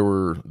there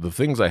were the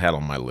things I had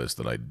on my list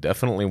that I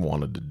definitely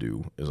wanted to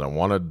do is I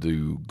wanted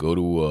to go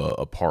to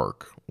a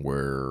park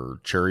where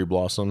cherry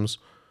blossoms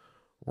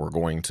were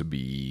going to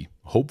be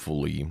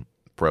hopefully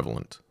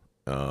prevalent.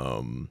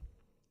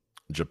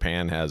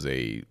 Japan has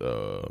a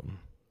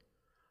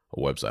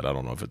website. I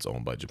don't know if it's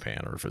owned by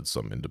Japan or if it's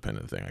some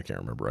independent thing. I can't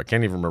remember. I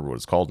can't even remember what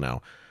it's called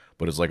now,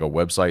 but it's like a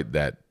website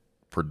that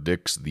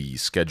predicts the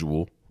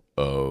schedule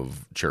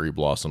of cherry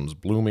blossoms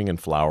blooming and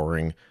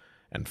flowering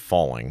and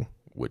falling,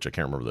 which I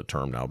can't remember the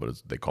term now,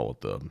 but they call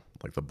it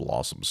the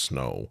blossom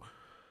snow,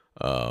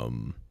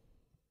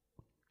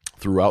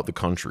 throughout the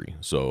country.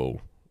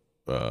 So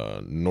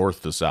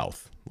north to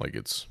south, like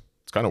it's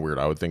kind of weird.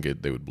 I would think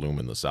they would bloom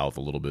in the south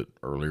a little bit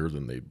earlier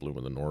than they bloom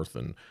in the north.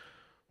 And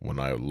when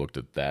I looked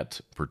at that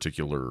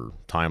particular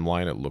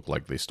timeline, it looked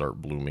like they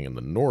start blooming in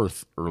the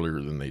north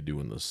earlier than they do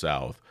in the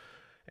south.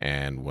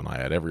 And when I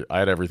had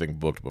everything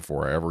booked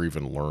before I ever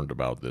even learned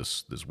about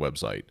this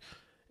website.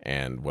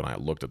 And when I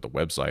looked at the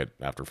website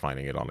after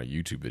finding it on a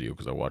YouTube video,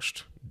 because I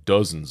watched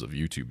dozens of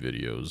YouTube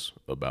videos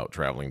about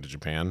traveling to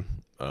Japan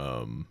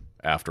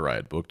after I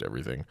had booked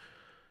everything,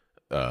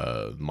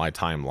 my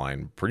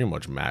timeline pretty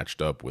much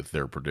matched up with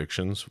their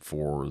predictions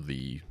for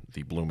the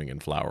blooming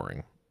and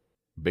flowering.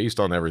 Based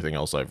on everything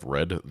else I've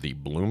read, the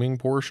blooming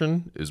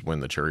portion is when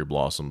the cherry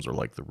blossoms are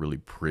like the really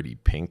pretty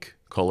pink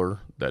color.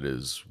 That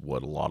is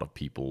what a lot of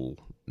people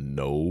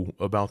know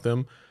about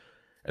them.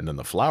 And then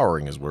the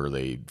flowering is where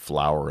they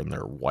flower and they're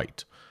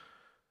white.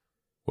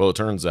 Well, it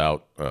turns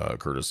out,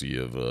 courtesy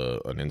of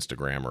an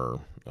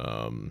Instagrammer,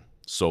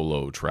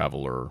 solo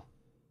traveler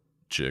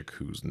chick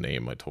whose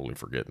name I totally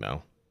forget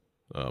now,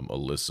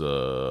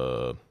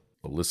 Alyssa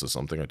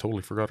something. I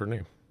totally forgot her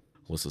name.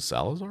 Alyssa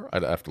Salazar?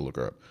 I'd have to look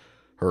her up.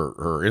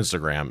 Her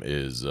Instagram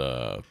is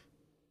oh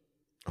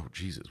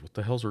Jesus, what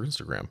the hell's her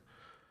Instagram?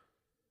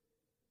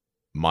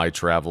 My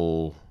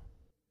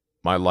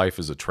life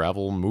is a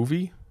travel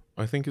movie,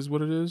 I think is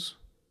what it is.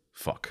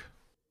 Fuck.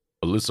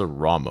 Alyssa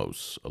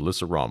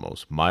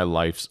Ramos. My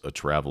life's a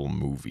travel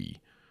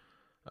movie.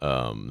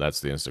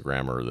 That's the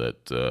Instagrammer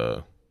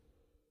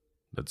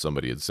that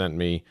somebody had sent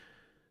me.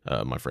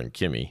 My friend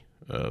Kimmy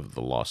of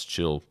the Lost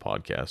Chill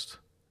podcast.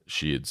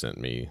 She had sent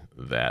me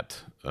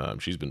that.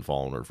 She's been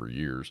following her for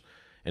years.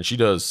 And she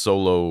does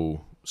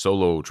solo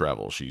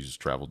travel. She's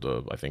traveled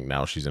to, I think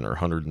now she's in her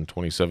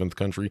 127th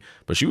country,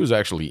 but she was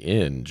actually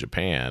in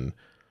Japan.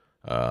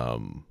 I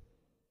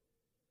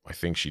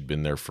think she'd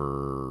been there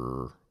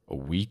for a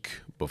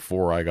week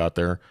before I got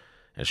there,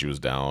 and she was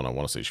down. I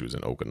want to say she was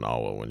in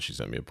Okinawa when she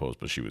sent me a post,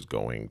 but she was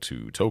going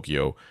to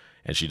Tokyo,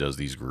 and she does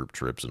these group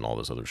trips and all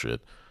this other shit.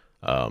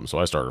 So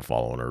I started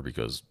following her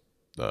because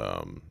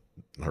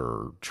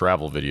her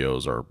travel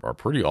videos are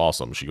pretty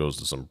awesome. She goes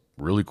to some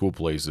really cool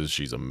places.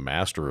 She's a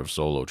master of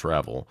solo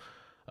travel.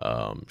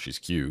 She's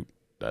cute.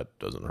 That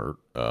doesn't hurt.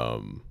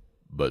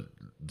 But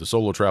the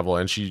solo travel,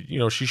 and she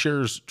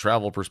shares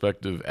travel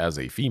perspective as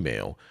a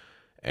female,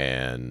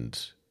 and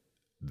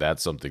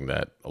that's something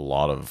that a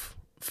lot of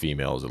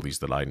females, at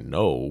least that I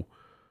know,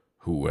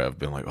 who have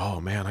been like, oh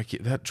man,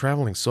 that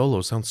traveling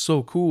solo sounds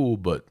so cool,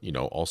 but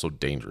also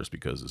dangerous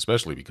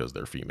especially because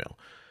they're female.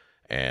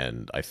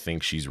 And I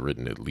think she's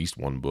written at least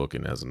one book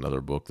and has another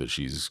book that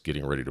she's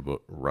getting ready to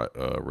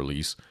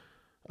release,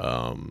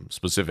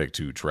 specific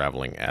to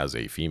traveling as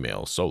a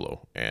female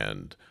solo.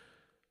 And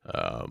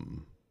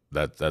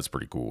that's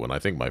pretty cool. And I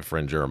think my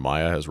friend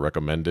Jeremiah has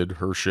recommended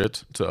her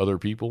shit to other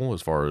people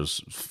as far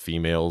as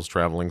females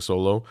traveling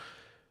solo.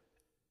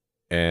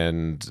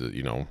 And,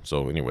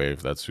 so anyway,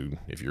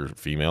 if you're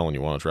female and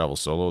you want to travel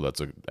solo, that's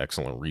an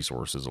excellent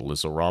resource. Is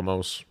Alyssa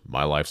Ramos,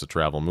 My Life's a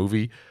Travel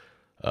Movie.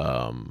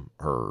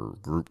 Her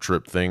group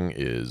trip thing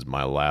is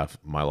My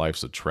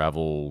Life's a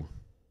Travel.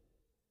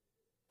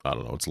 I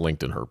don't know. It's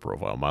linked in her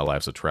profile. My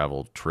Life's a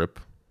Travel Trip.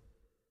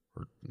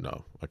 Or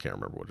no, I can't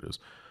remember what it is.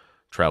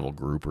 Travel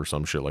group or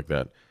some shit like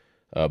that.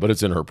 But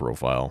it's in her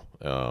profile.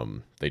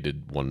 They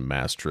did one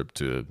mass trip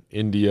to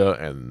India,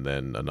 and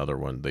then another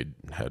one. They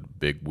had a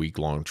big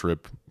week-long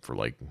trip for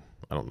I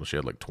don't know, she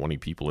had 20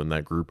 people in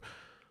that group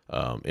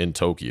in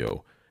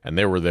Tokyo. And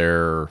they were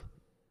there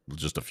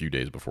just a few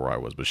days before I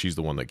was, but she's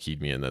the one that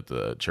keyed me in that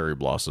the cherry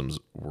blossoms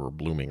were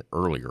blooming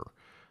earlier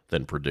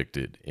than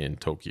predicted in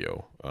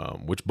Tokyo,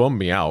 which bummed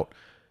me out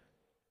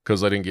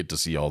because I didn't get to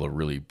see all the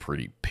really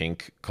pretty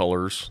pink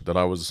colors that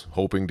I was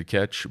hoping to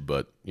catch.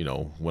 But,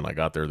 when I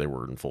got there, they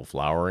were in full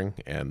flowering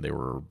and they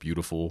were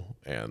beautiful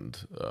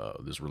and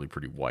this really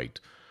pretty white.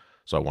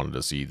 So I wanted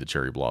to see the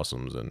cherry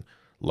blossoms, and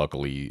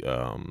luckily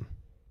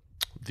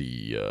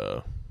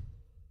The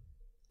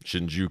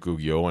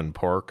Shinjuku Gyoen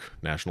Park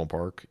National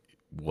Park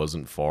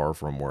wasn't far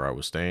from where I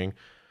was staying,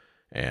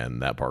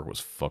 and that park was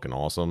fucking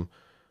awesome.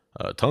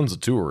 Tons of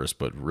tourists,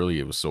 but really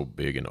it was so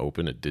big and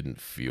open, it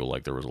didn't feel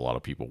like there was a lot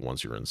of people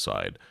once you're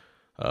inside.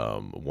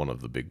 One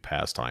of the big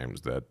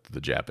pastimes that the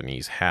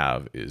Japanese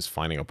have is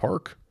finding a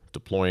park,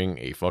 deploying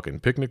a fucking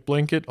picnic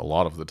blanket. A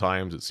lot of the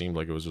times it seemed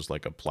like it was just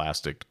like a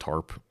plastic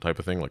tarp type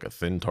of thing, like a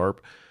thin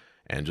tarp,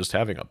 and just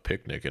having a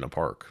picnic in a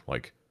park,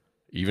 like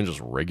even just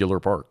regular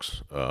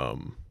parks.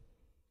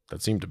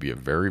 That seemed to be a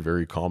very,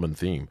 very common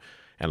theme.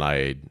 And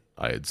I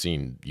had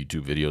seen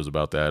YouTube videos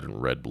about that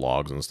and read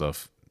blogs and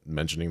stuff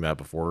mentioning that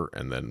before.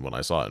 And then when I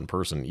saw it in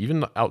person,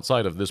 even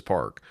outside of this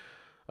park,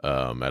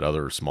 at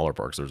other smaller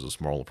parks, there's a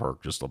smaller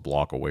park just a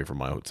block away from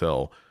my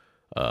hotel.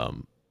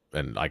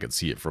 And I could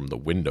see it from the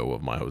window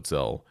of my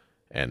hotel.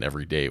 And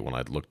every day when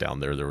I'd look down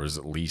there, there was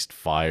at least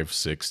 5,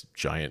 6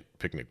 giant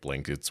picnic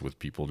blankets with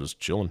people just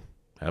chilling,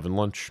 having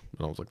lunch.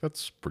 And I was like,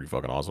 that's pretty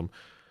fucking awesome.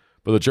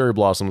 But the cherry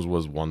blossoms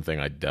was one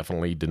thing I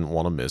definitely didn't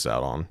want to miss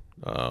out on.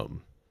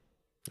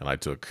 And I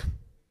took,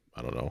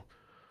 I don't know,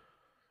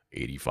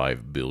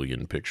 85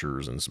 billion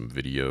pictures and some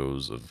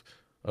videos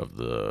of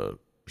the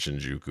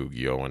Shinjuku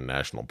Gyoen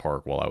National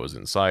Park while I was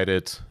inside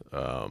it.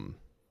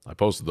 I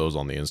posted those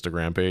on the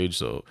Instagram page.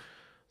 So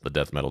the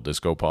Death Metal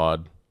Disco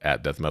Pod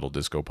at Death Metal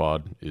Disco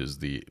Pod is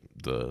the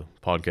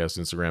podcast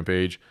Instagram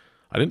page.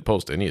 I didn't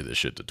post any of this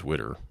shit to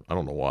Twitter. I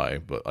don't know why,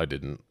 but I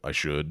didn't. I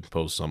should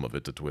post some of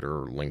it to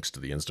Twitter or links to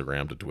the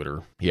Instagram to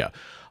Twitter. Yeah,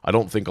 I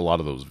don't think a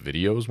lot of those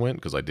videos went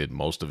because I did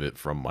most of it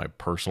from my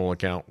personal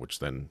account, which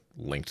then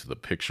linked the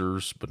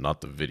pictures, but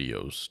not the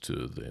videos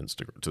to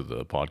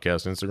the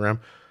podcast Instagram.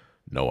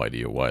 No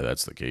idea why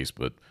that's the case,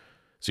 but it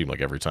seemed like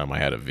every time I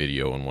had a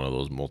video in one of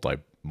those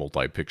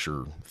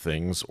multi-picture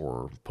things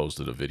or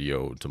posted a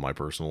video to my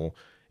personal,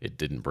 it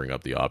didn't bring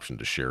up the option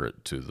to share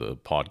it to the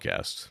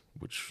podcast,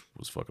 which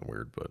was fucking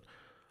weird. But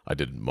I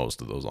did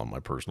most of those on my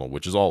personal,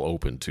 which is all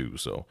open too.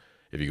 So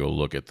if you go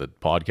look at the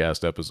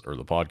podcast episode or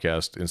the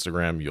podcast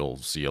Instagram, you'll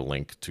see a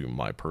link to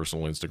my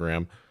personal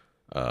Instagram,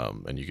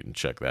 and you can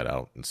check that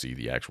out and see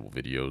the actual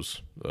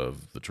videos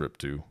of the trip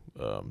too.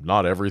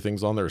 Not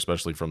everything's on there,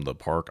 especially from the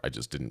park. I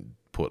just didn't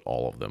put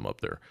all of them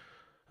up there.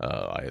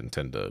 I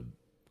intend to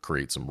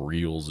create some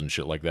reels and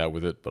shit like that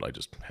with it, but I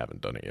just haven't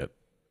done it yet.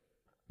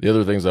 The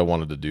other things I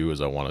wanted to do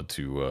is I wanted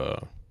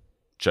to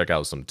check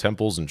out some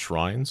temples and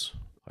shrines.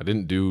 I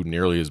didn't do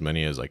nearly as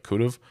many as I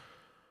could have.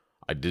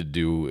 I did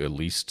do at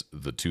least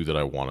the 2 that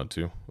I wanted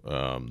to.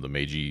 The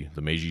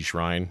Meiji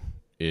Shrine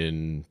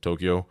in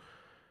Tokyo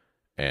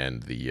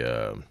and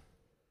the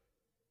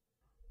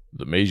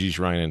Meiji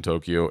Shrine in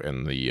Tokyo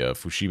and the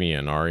Fushimi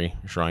Inari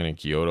Shrine in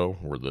Kyoto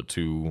were the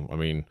 2. I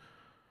mean,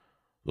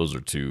 those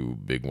are 2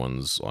 big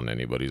ones on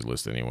anybody's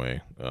list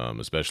anyway,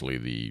 especially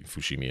the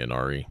Fushimi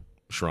Inari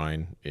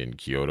Shrine in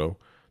Kyoto.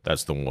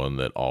 That's the one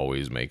that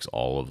always makes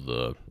all of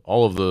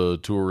the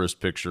tourist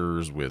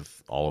pictures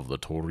with all of the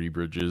torii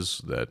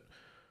bridges. That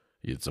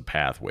it's a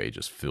pathway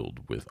just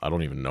filled with, I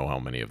don't even know how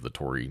many of the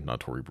not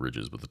torii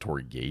bridges, but the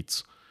torii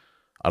gates.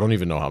 I don't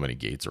even know how many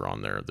gates are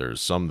on there.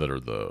 There's some that are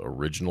the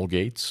original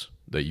gates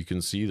that you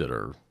can see that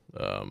are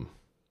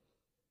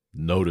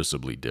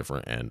noticeably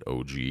different and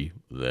OG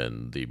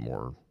than the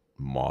more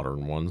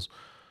modern ones,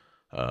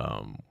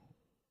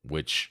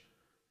 which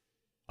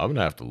I'm going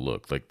to have to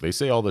look. Like, they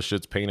say all the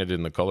shit's painted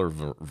in the color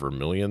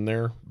vermilion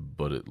there,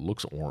 but it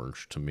looks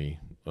orange to me.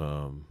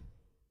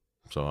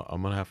 So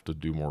I'm going to have to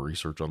do more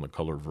research on the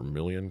color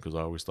vermilion because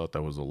I always thought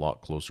that was a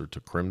lot closer to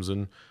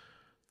crimson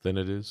than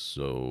it is.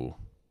 So,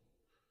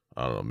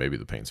 I don't know. Maybe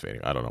the paint's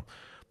fading. I don't know.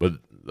 But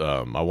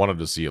I wanted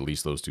to see at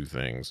least those 2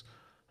 things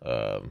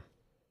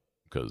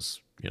because,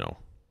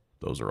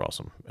 those are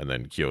awesome. And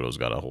then Kyoto's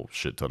got a whole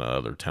shit ton of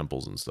other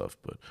temples and stuff,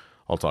 but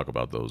I'll talk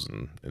about those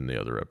in the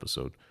other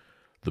episode.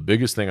 The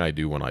biggest thing I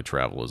do when I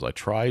travel is I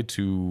try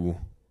to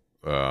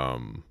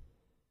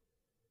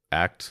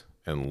act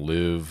and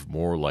live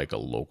more like a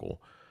local.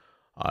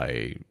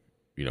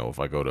 If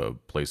I go to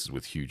places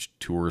with huge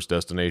tourist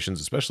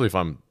destinations, especially if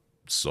I'm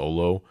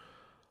solo,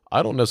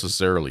 I don't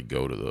necessarily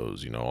go to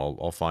those.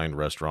 I'll find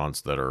restaurants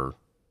that are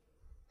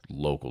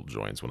local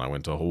joints. When I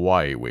went to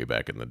Hawaii way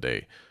back in the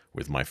day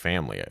with my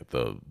family,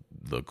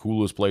 the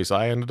coolest place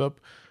I ended up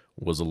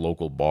was a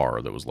local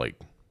bar that was like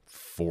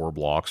 4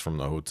 blocks from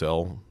the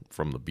hotel,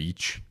 from the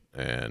beach,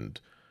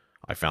 and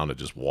I found it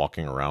just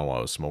walking around while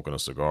I was smoking a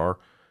cigar,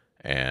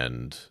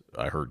 and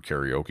I heard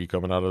karaoke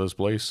coming out of this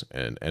place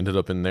and ended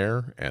up in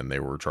there, and they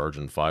were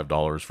charging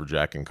 $5 for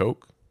Jack and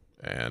Coke,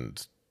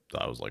 and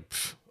I was like,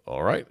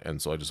 all right. And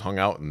so I just hung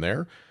out in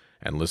there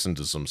and listened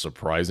to some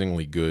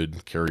surprisingly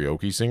good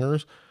karaoke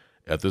singers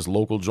at this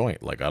local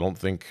joint. Like, I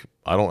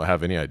don't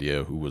have any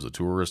idea who was a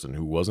tourist and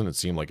who wasn't. It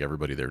seemed like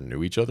everybody there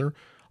knew each other.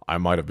 I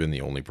might have been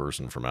the only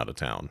person from out of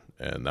town,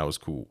 and that was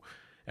cool.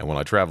 And when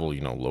I travel,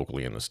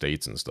 locally in the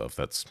States and stuff,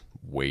 that's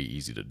way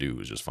easy to do,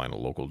 is just find a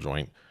local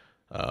joint.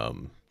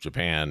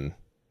 Japan,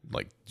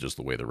 like, just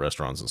the way the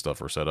restaurants and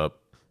stuff are set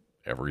up,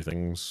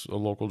 everything's a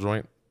local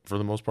joint for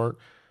the most part.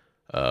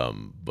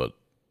 But,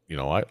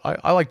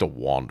 I like to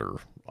wander.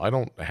 I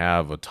don't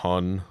have a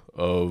ton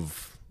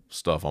of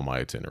stuff on my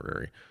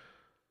itinerary.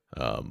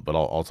 But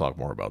I'll talk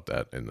more about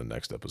that in the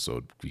next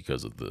episode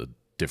because of the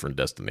different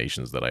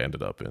destinations that I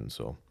ended up in.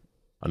 So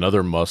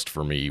another must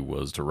for me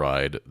was to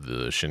ride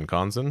the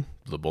Shinkansen,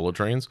 the bullet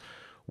trains,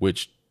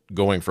 which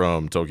going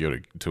from Tokyo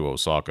to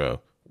Osaka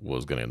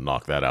was going to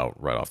knock that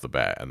out right off the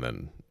bat, and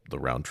then the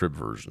round trip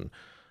version.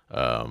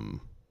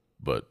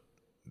 But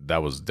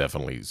that was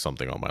definitely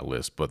something on my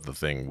list. But the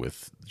thing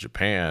with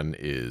Japan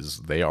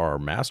is they are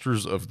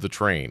masters of the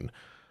train.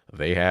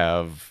 They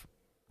have,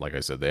 like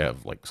I said, they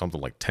have like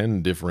something like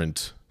 10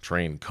 different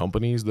train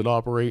companies that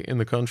operate in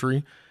the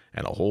country,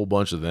 and a whole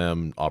bunch of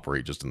them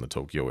operate just in the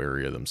Tokyo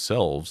area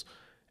themselves.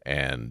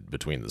 And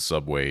between the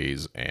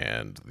subways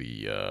and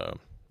the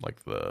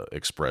like the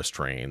express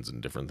trains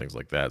and different things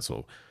like that.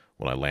 So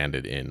when I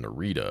landed in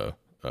Narita,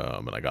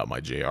 and I got my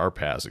JR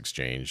pass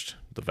exchanged,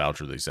 the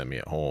voucher they sent me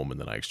at home, and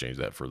then I exchanged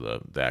that for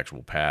the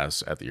actual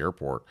pass at the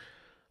airport.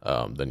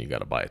 Then you got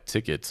to buy a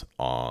ticket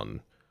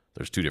on.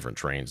 There's two different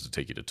trains to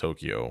take you to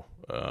Tokyo.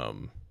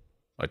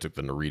 I took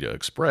the Narita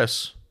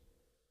Express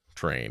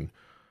train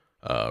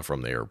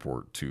from the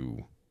airport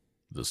to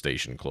the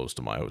station close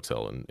to my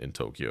hotel in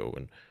Tokyo,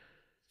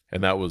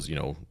 and that was,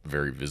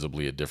 very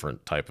visibly a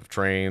different type of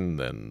train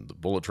than the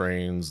bullet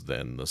trains,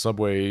 than the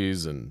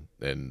subways, and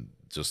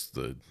just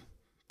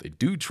they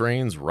do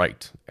trains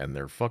right, and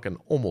they're fucking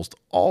almost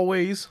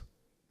always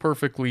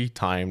perfectly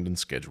timed and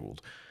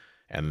scheduled,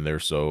 and they're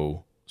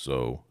so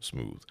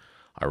smooth.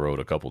 I rode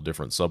a couple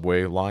different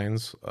subway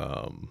lines.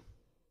 I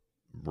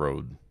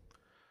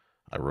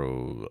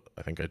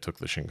think I took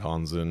the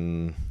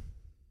Shinkansen.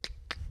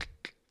 Let's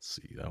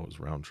see, that was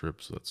round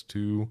trip, so that's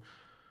 2,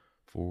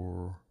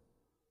 4.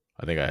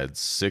 I think I had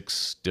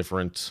 6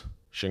 different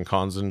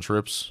Shinkansen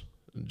trips,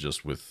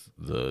 just with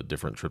the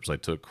different trips I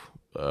took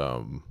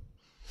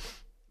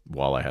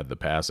while I had the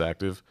pass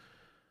active.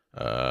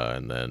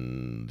 And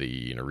then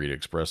the Narita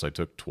Express I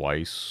took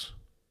twice.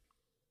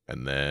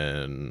 And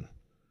then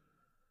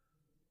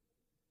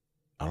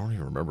I don't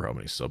even remember how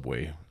many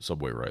subway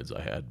rides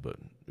I had, but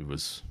it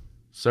was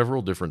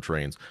several different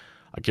trains.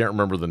 I can't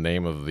remember the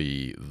name of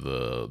the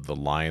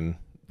line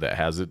that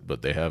has it,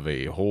 but they have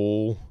a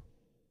whole.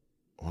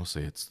 I want to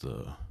say it's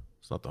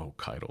not the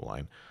Hokkaido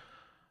line.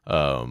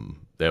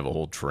 They have a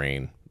whole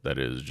train that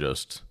is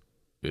just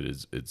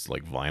it's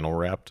like vinyl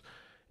wrapped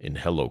in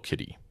Hello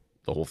Kitty.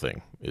 The whole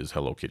thing is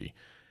Hello Kitty,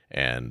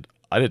 and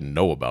I didn't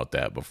know about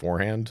that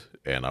beforehand.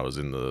 And I was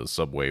in the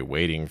subway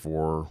waiting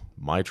for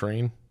my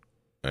train,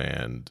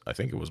 and I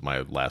think it was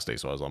my last day,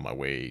 so I was on my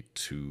way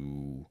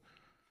to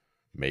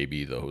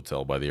maybe the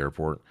hotel by the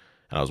airport,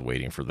 and I was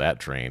waiting for that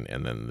train,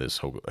 and then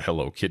this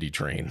Hello Kitty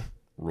train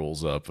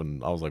rolls up,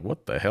 and I was like,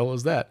 what the hell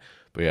is that?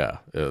 But yeah,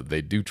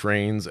 they do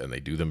trains, and they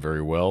do them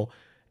very well,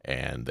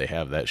 and they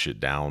have that shit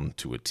down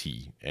to a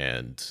T,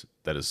 and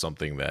that is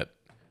something that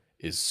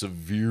is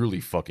severely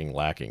fucking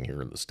lacking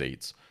here in the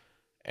States.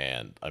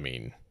 And I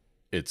mean,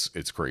 it's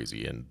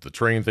crazy. And the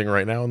train thing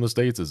right now in the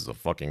States is a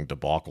fucking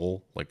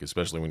debacle, like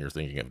especially when you're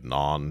thinking of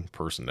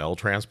non-personnel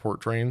transport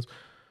trains.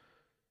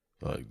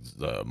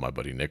 My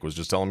buddy Nick was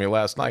just telling me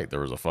last night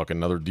there was a fucking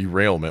another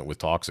derailment with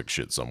toxic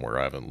shit somewhere.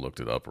 I haven't looked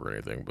it up or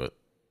anything, but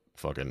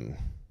fucking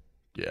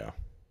yeah.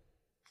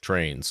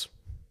 Trains.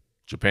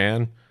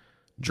 Japan,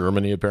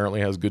 Germany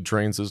apparently has good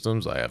train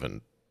systems. I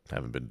haven't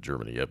been to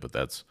Germany yet, but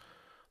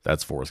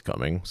that's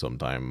forthcoming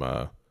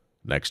sometime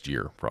next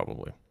year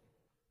probably.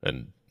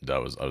 And I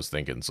was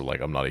thinking, so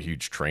like I'm not a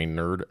huge train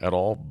nerd at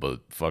all, but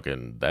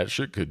fucking that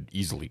shit could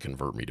easily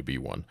convert me to be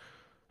one.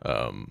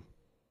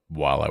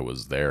 While I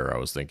was there, I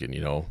was thinking,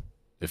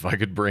 if I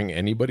could bring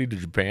anybody to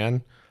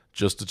Japan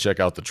just to check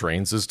out the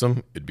train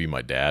system, it'd be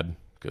my dad,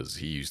 because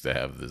he used to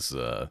have this.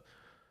 I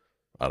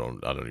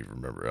don't even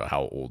remember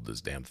how old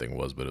this damn thing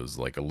was, but it was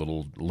like a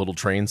little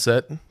train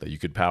set that you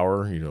could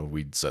power.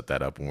 We'd set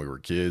that up when we were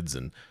kids,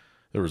 and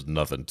there was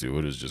nothing to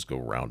it. It was just go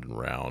round and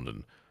round,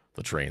 and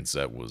the train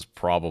set was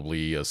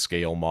probably a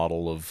scale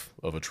model of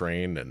a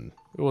train, and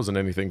it wasn't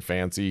anything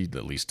fancy,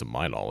 at least to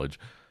my knowledge,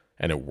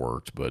 and it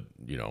worked, but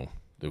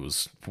it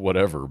was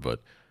whatever.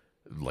 But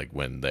like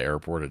when the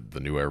airport, the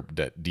new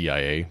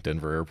DIA,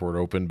 Denver Airport,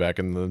 opened back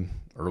in the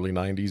early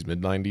 90s,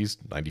 mid 90s,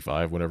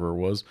 95, whenever it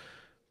was,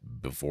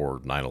 before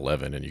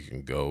 9/11, and you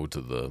can go to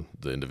the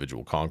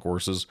individual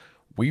concourses,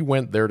 we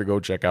went there to go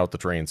check out the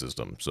train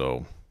system.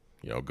 So,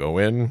 go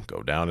in,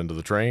 go down into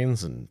the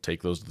trains and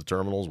take those to the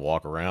terminals,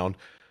 walk around.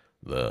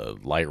 The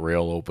light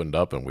rail opened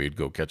up, and we'd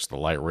go catch the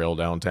light rail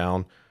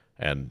downtown.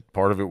 And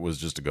part of it was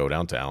just to go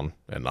downtown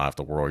and not have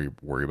to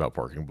worry about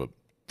parking. But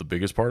the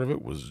biggest part of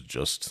it was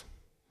just,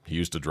 he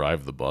used to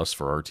drive the bus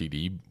for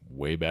RTD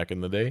way back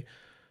in the day,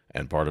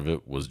 and part of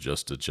it was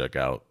just to check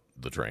out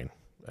the train.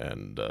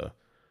 And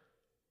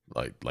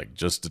like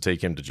just to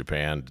take him to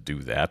Japan to do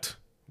that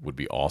would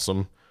be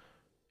awesome.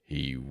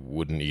 He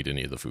wouldn't eat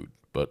any of the food,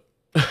 but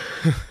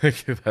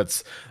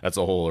that's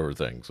a whole other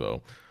thing.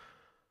 So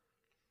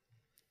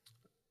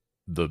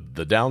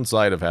the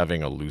downside of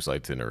having a loose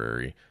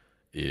itinerary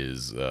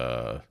is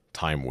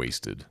time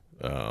wasted.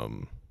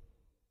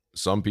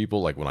 Some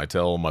people, like when I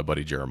tell my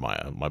buddy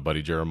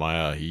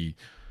Jeremiah,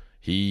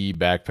 he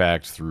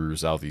backpacked through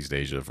Southeast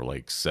Asia for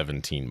like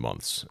 17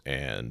 months,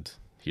 and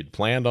he had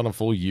planned on a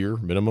full year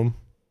minimum,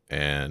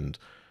 and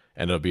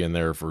ended up being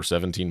there for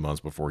 17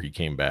 months before he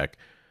came back,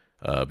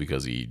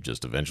 because he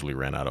just eventually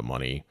ran out of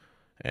money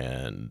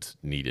and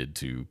needed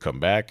to come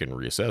back and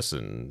reassess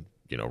and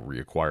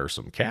reacquire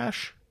some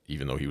cash.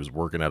 Even though he was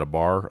working at a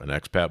bar, an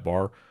expat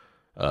bar,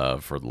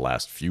 for the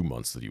last few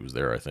months that he was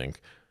there, I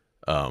think.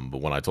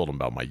 But when I told him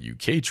about my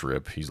UK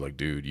trip, he's like,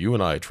 dude, you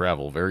and I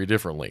travel very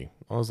differently.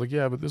 I was like,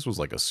 yeah, but this was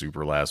like a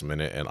super last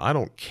minute, and I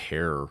don't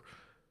care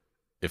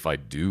if I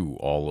do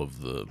all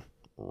of the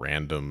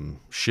random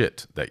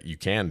shit that you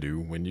can do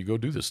when you go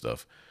do this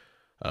stuff.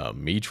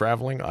 Me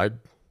traveling, I'm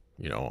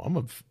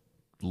a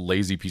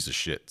lazy piece of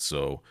shit,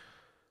 so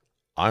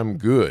I'm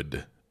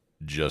good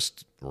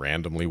just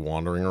randomly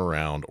wandering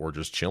around or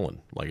just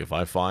chilling. Like if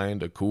I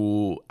find a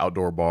cool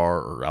outdoor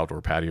bar or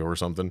outdoor patio or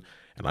something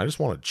and I just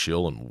want to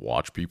chill and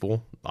watch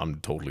people,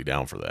 I'm totally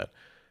down for that.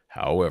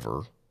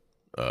 However,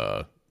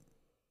 uh,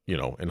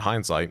 in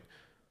hindsight,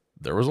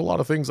 there was a lot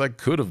of things I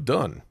could have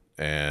done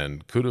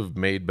and could have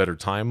made better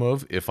time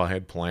of if I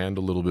had planned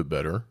a little bit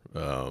better.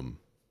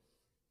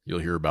 You'll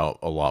hear about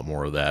a lot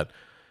more of that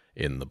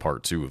in the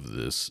part two of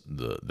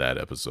that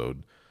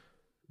episode,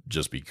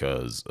 just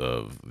because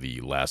of the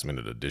last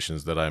minute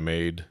additions that I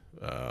made,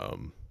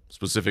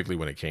 specifically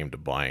when it came to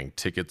buying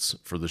tickets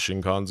for the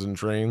Shinkansen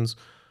trains,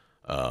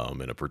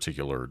 in a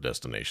particular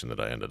destination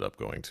that I ended up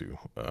going to.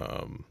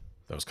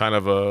 That was kind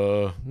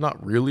of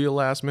not really a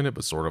last minute,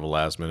 but sort of a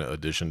last minute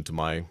addition to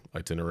my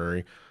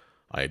itinerary.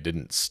 I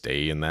didn't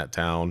stay in that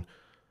town,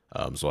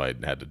 so I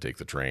had to take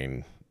the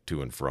train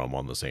to and from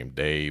on the same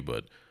day,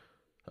 but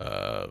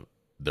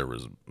there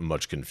was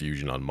much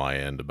confusion on my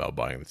end about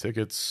buying the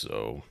tickets,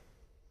 so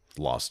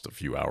lost a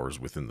few hours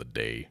within the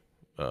day,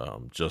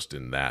 just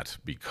in that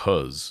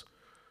because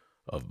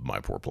of my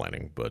poor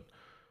planning. But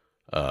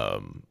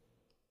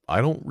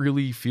I don't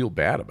really feel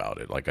bad about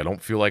it. Like I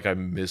don't feel like I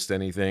missed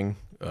anything.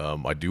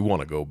 I do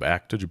want to go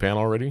back to Japan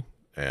already,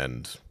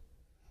 and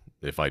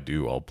if I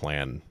do, I'll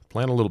plan a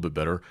little bit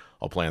better.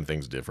 I'll plan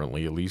things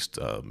differently, at least.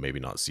 Maybe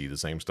not see the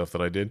same stuff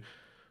that I did.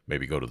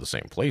 Maybe go to the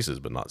same places,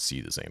 but not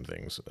see the same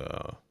things.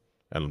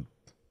 And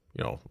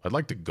I'd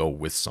like to go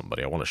with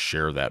somebody. I want to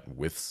share that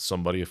with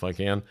somebody if I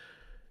can.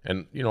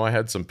 And I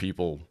had some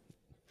people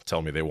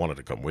tell me they wanted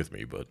to come with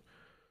me, but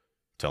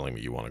telling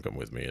me you want to come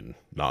with me and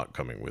not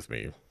coming with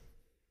me,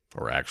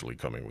 or actually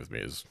coming with me,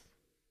 is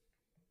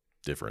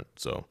different.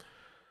 So,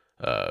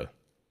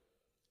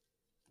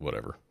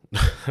 whatever.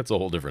 That's a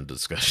whole different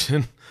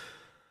discussion.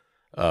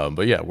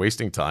 But yeah,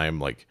 wasting time,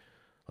 like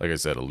I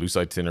said, a loose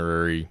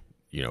itinerary,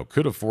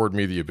 could afford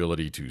me the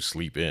ability to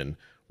sleep in,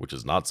 which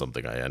is not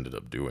something I ended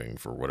up doing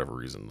for whatever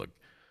reason. Like,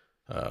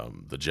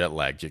 the jet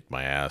lag kicked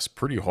my ass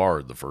pretty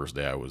hard the first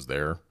day I was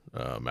there.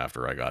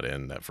 After I got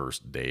in, that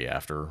first day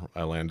after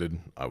I landed,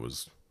 I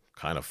was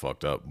kind of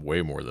fucked up,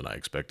 way more than I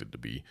expected to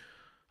be.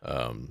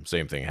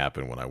 Same thing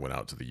happened when I went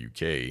out to the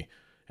UK,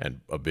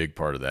 and a big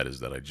part of that is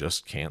that I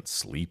just can't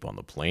sleep on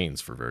the planes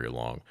for very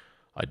long.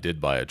 I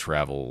did buy a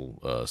travel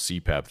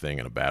CPAP thing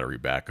and a battery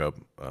backup.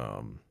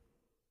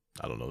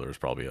 I don't know, there's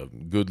probably a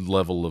good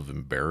level of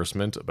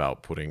embarrassment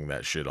about putting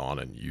that shit on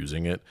and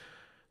using it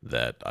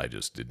that I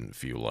just didn't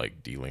feel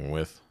like dealing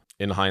with.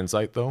 In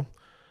hindsight, though,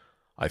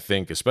 I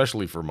think,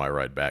 especially for my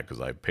ride back,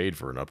 because I paid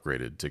for an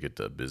upgraded ticket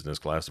to business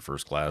class, to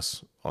first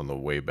class, on the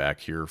way back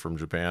here from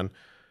Japan,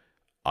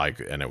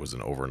 and it was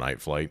an overnight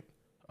flight.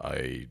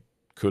 I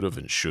could have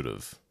and should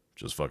have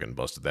just fucking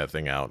busted that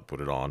thing out,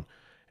 put it on,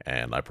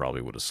 and I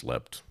probably would have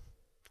slept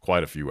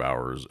quite a few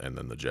hours, and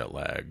then the jet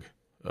lag,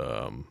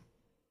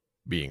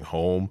 being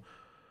home,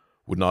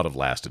 would not have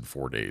lasted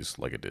 4 days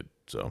like it did.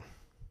 So,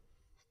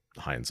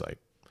 hindsight.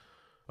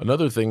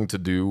 Another thing to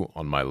do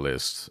on my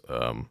list,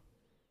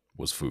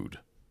 was food.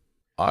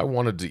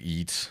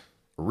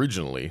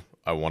 Originally,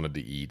 I wanted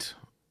to eat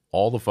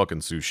all the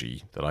fucking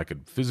sushi that I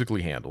could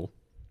physically handle,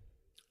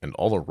 and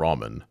all the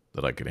ramen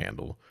that I could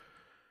handle,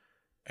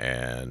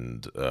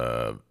 and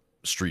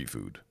street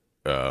food.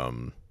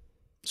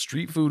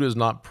 Street food is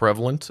not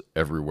prevalent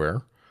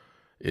everywhere.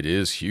 It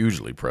is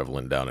hugely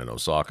prevalent down in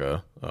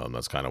Osaka.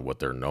 That's kind of what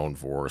they're known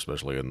for,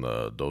 especially in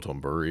the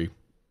Dotonbori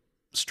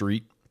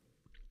street,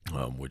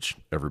 which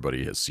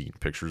everybody has seen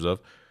pictures of.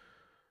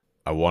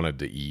 I wanted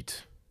to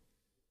eat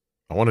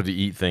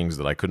things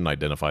that I couldn't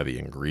identify the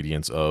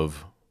ingredients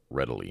of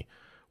readily,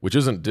 which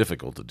isn't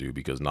difficult to do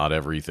because not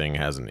everything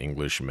has an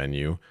English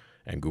menu,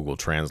 and Google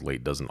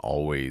Translate doesn't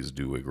always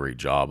do a great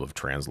job of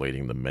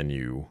translating the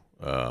menu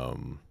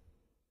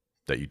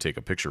that you take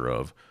a picture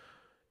of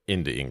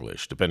into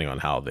English, depending on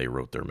how they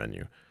wrote their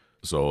menu.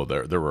 So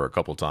there were a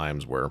couple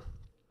times where,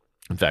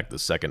 in fact, the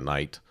second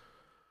night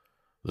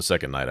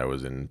I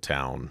was in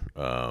town,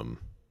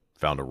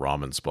 found a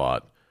ramen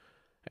spot,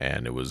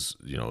 and it was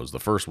the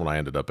first one I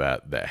ended up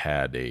at that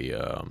had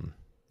a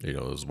it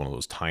was one of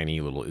those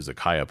tiny little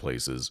izakaya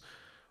places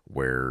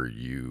where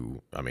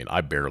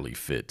I barely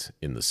fit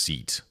in the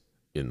seat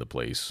in the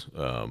place.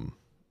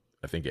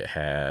 I think it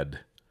had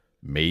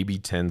maybe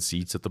 10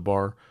 seats at the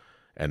bar,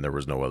 and there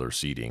was no other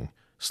seating.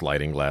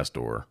 Sliding glass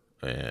door,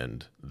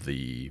 and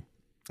the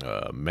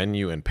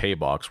menu and pay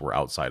box were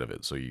outside of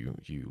it. So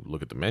you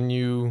look at the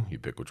menu, you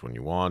pick which one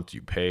you want,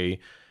 you pay,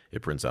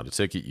 it prints out a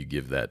ticket, you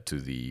give that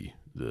to the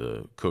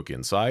cook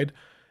inside,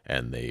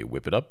 and they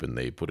whip it up and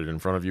they put it in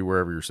front of you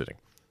wherever you're sitting.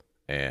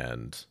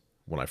 And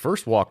when I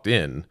first walked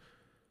in,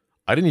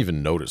 I didn't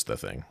even notice the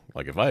thing.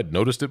 Like, if I had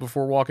noticed it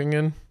before walking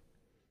in,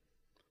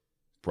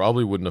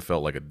 probably wouldn't have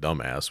felt like a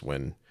dumbass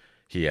when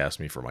he asked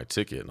me for my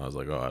ticket. And I was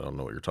like, oh, I don't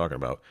know what you're talking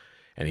about.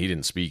 And he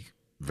didn't speak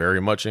very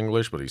much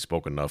English, but he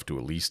spoke enough to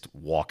at least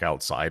walk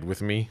outside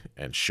with me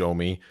and show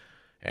me.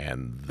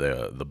 And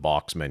the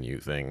box menu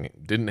thing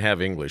didn't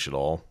have English at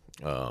all.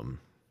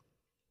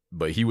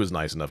 But he was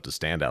nice enough to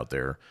stand out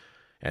there.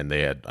 And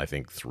they had, I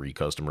think, 3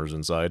 customers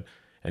inside.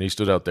 And he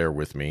stood out there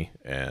with me,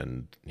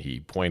 and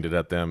he pointed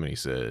at them, and he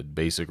said,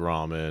 basic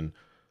ramen.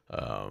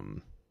 I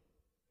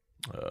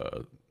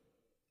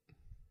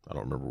don't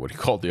remember what he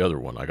called the other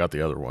one. I got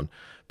the other one.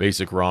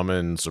 Basic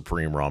ramen,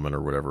 supreme ramen,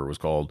 or whatever it was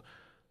called.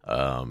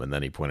 And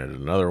then he pointed at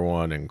another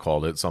one and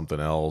called it something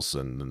else,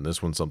 and then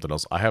this one something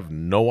else. I have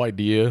no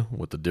idea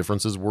what the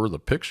differences were. The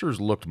pictures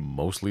looked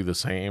mostly the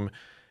same,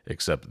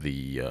 except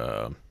the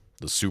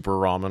super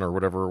ramen or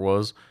whatever it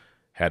was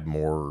had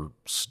more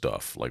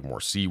stuff, like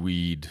more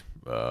seaweed,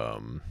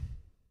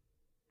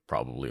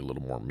 probably a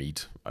little more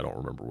meat. I don't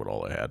remember what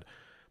all it had,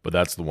 but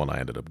that's the one I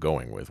ended up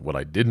going with. What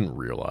I didn't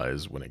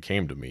realize when it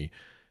came to me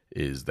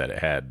is that it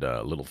had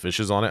little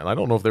fishes on it. And I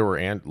don't know if they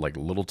were like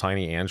little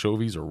tiny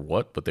anchovies or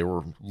what, but they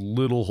were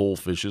little whole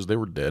fishes. They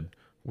were dead,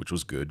 which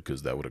was good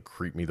because that would have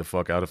creeped me the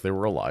fuck out if they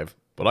were alive.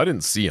 But I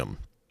didn't see them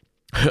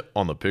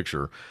on the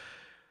picture.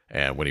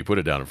 And when he put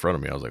it down in front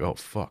of me, I was like, oh,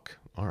 fuck.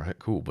 All right,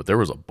 cool. But there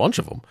was a bunch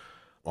of them.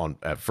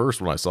 At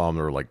first, when I saw them,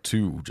 there were like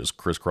 2 just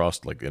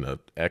crisscrossed, like in a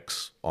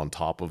X on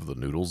top of the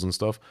noodles and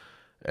stuff.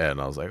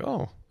 And I was like,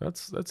 oh,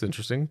 that's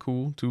interesting.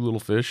 Cool. 2 little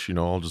fish.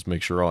 I'll just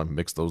make sure I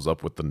mix those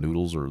up with the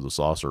noodles or the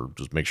sauce, or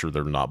just make sure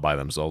they're not by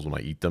themselves when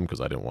I eat them,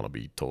 because I didn't want to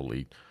be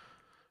totally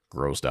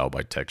grossed out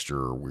by texture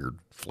or weird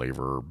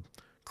flavor,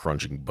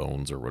 crunching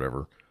bones or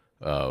whatever.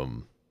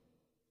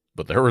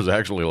 But there was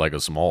actually like a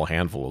small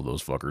handful of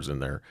those fuckers in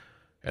there.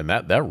 And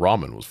that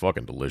ramen was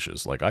fucking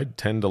delicious. Like, I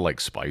tend to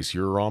like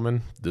spicier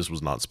ramen. This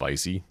was not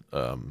spicy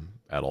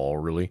at all,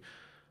 really.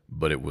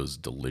 But it was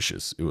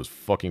delicious. It was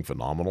fucking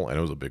phenomenal, and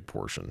it was a big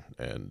portion.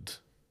 And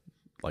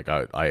like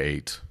I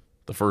ate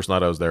the first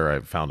night I was there.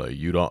 I found a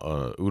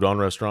udon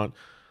restaurant,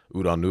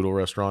 udon noodle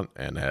restaurant,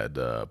 and had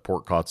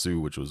pork katsu,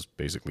 which was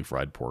basically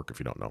fried pork, if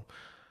you don't know.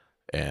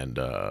 And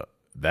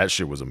that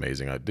shit was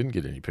amazing. I didn't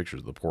get any pictures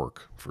of the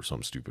pork for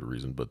some stupid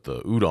reason, but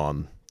the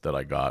udon that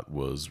I got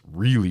was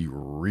really,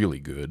 really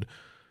good.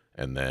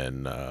 And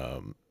then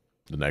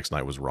the next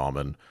night was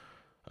ramen,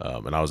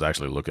 and I was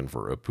actually looking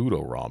for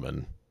Ippudo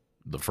ramen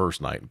the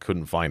first night.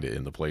 Couldn't find it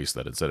in the place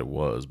that it said it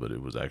was, but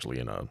it was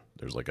actually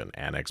there's like an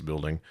annex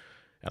building,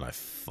 and I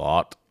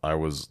thought I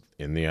was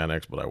in the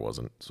annex, but I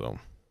wasn't. So,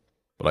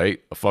 but I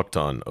ate a fuck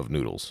ton of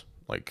noodles,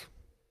 like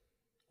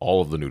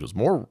all of the noodles.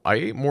 I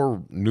ate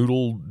more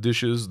noodle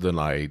dishes than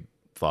I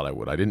thought I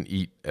would. I didn't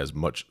eat as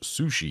much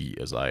sushi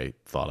as I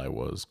thought I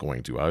was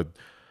going to.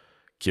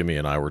 Kimmy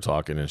and I were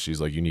talking, and she's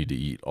like, you need to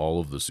eat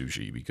all of the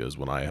sushi, because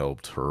when I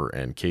helped her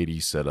and Katie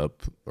set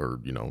up, or,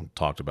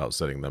 talked about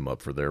setting them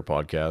up for their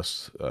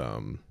podcast,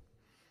 when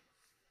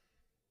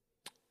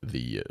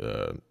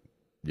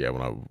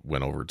I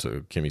went over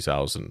to Kimmy's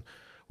house, and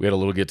we had a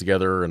little get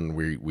together, and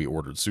we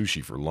ordered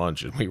sushi for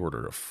lunch, and we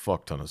ordered a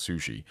fuck ton of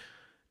sushi.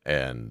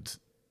 And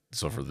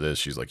so for this,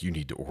 she's like, you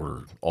need to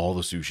order all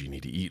the sushi, you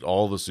need to eat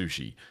all the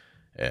sushi.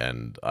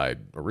 And I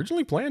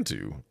originally planned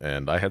to,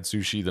 and I had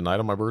sushi the night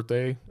of my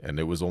birthday, and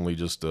it was only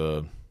just,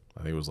 I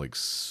think it was like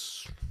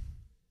 6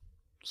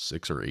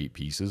 or 8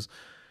 pieces,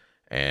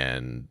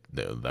 and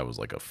that was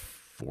like a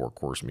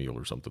 4-course meal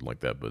or something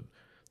like that, but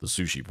the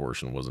sushi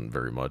portion wasn't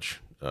very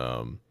much.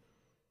 And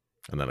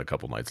then a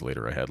couple nights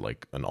later, I had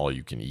like an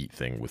all-you-can-eat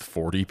thing with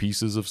 40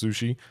 pieces of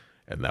sushi,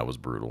 and that was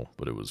brutal,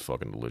 but it was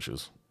fucking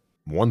delicious.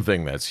 One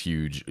thing that's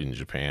huge in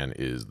Japan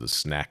is the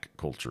snack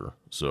culture.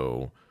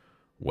 So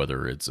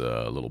whether it's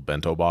little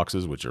bento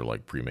boxes, which are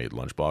like pre-made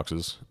lunch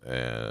boxes,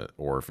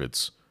 or if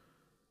it's,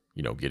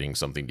 getting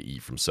something to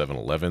eat from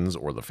 7-Elevens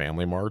or the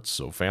Family Marts.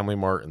 So Family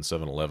Mart and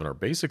 7-Eleven are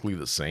basically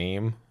the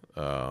same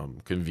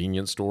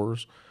convenience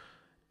stores,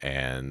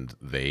 and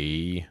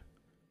they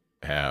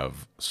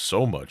have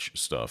so much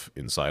stuff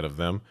inside of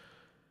them.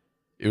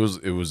 It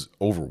was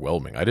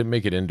overwhelming. I did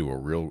make it into a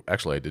real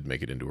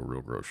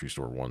grocery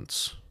store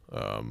once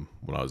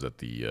when I was at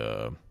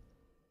the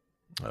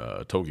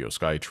Tokyo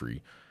Skytree.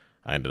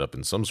 I ended up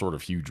in some sort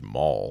of huge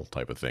mall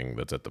type of thing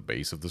that's at the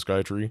base of the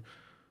Skytree,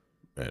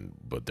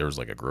 but there's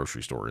like a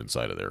grocery store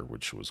inside of there,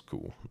 which was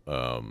cool.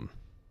 But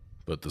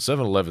the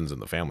 7-Elevens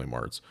and the Family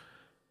Marts,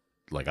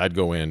 like, I'd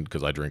go in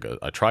because I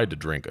tried to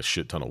drink a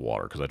shit ton of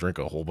water, because I drink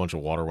a whole bunch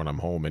of water when I'm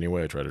home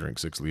anyway. I try to drink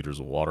 6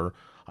 liters of water.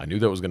 I knew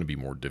that was going to be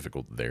more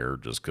difficult there,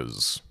 just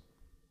because,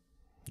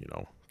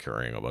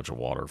 carrying a bunch of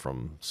water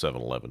from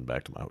 7-Eleven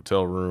back to my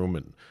hotel room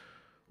and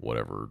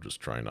whatever, just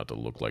trying not to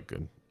look like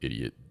an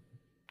idiot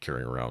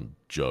carrying around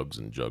jugs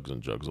and jugs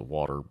and jugs of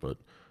water. But,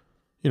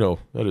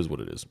 that is what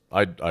it is.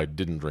 I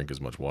didn't drink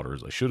as much water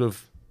as I should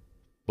have,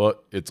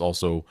 but it's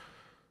also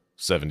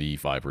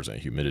 75%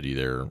 humidity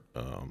there.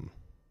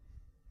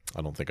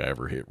 I don't think I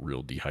ever hit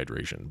real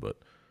dehydration, but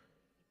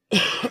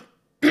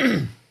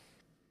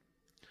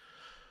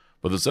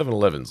but the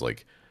 7-Elevens,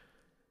 like,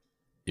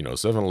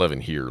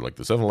 7-Eleven here, like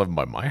the 7-Eleven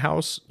by my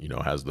house,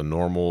 has the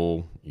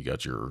normal, you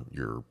got your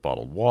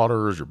bottled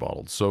waters, your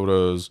bottled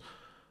sodas,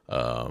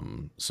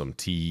 some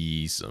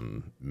tea,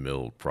 some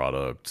milk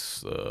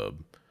products,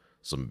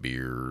 some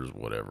beers,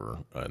 whatever,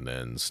 and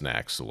then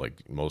snacks. So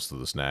like most of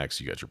the snacks,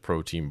 you got your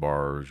protein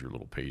bars, your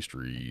little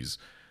pastries,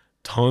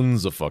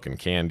 tons of fucking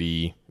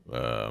candy,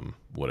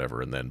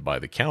 whatever. And then by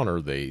the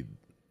counter, they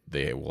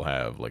will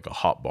have like a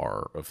hot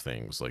bar of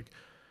things like,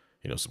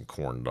 some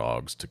corn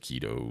dogs,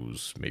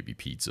 taquitos, maybe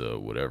pizza,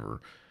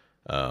 whatever.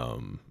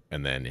 And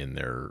then in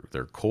their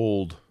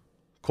cold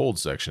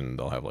section,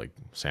 they'll have like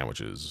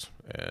sandwiches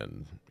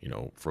and,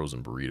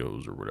 frozen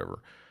burritos or whatever.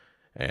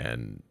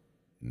 And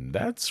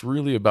that's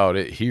really about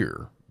it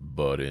here.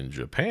 But in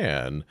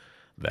Japan,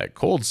 that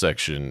cold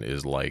section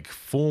is like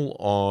full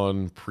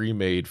on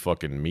pre-made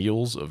fucking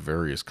meals of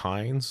various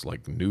kinds,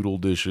 like noodle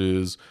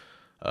dishes,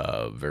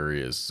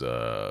 various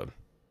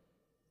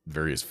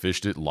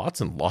fish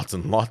lots and lots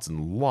and lots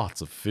and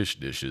lots of fish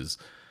dishes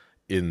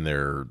in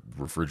their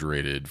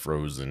refrigerated,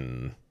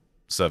 frozen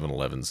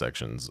 7-Eleven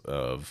sections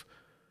of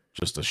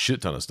just a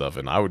shit ton of stuff.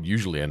 And I would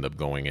usually end up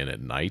going in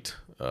at night,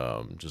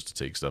 just to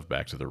take stuff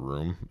back to the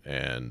room.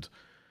 And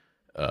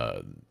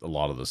a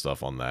lot of the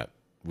stuff on that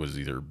was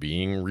either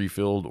being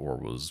refilled or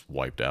was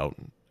wiped out.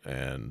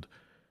 And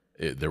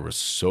there was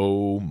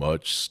so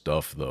much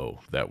stuff, though,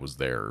 that was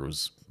there. It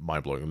was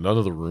mind-blowing. None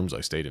of the rooms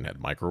I stayed in had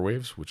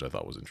microwaves, which I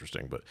thought was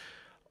interesting. But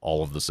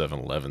all of the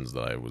 7-Elevens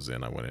that I was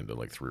in, I went into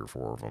like 3 or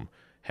 4 of them,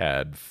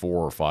 had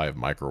 4 or 5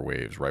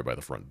 microwaves right by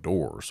the front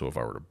door. So if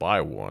I were to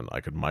buy one, I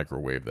could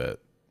microwave that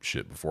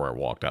shit before I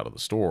walked out of the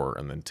store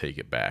and then take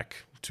it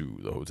back to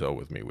the hotel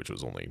with me, which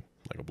was only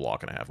like a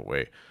block and a half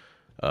away.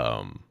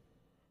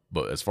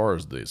 But as far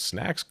as the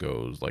snacks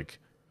goes, like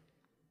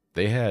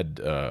they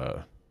had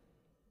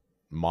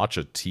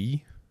matcha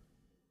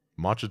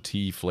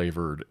tea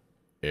flavored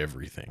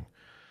everything.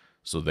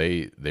 So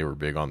they were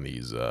big on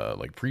these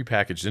like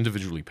prepackaged,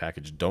 individually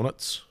packaged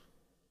donuts,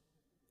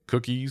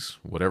 cookies,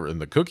 whatever. And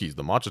the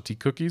matcha tea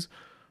cookies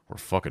were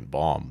fucking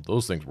bomb.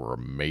 Those things were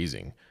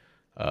amazing.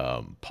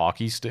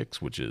 Pocky sticks,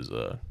 which is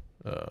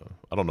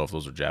I don't know if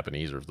those are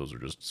Japanese or if those are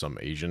just some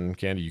Asian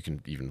candy. You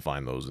can even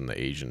find those in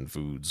the Asian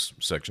foods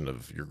section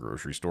of your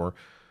grocery store.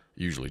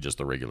 Usually just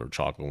the regular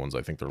chocolate ones.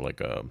 I think they're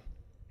like a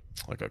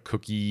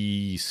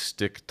cookie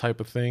stick type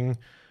of thing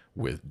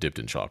with dipped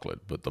in chocolate.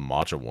 But the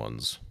matcha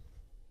ones,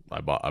 I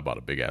bought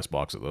a big ass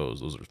box of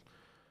those.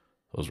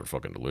 Those are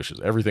fucking delicious.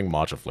 Everything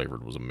matcha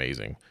flavored was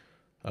amazing.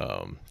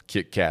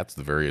 Kit Kats,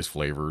 the various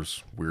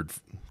flavors,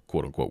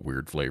 quote unquote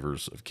weird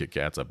flavors of Kit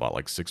Kats. I bought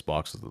like 6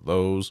 boxes of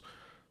those.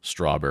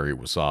 Strawberry,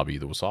 wasabi.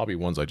 The wasabi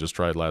ones I just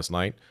tried last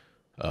night.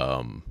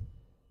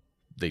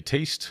 They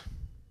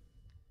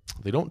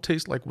don't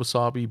taste like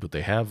wasabi, but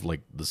they have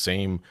like the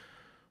same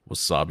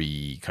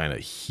wasabi kind of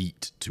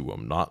heat to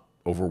them. Not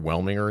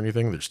overwhelming or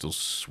anything. They're still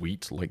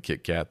sweet like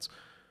Kit Kats,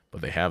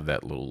 but they have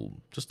that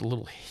just a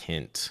little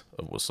hint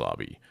of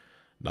wasabi.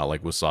 Not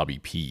like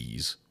wasabi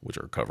peas, which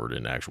are covered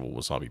in actual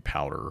wasabi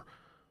powder.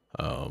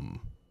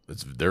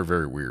 They're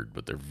very weird,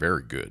 but they're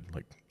very good,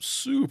 like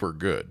super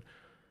good.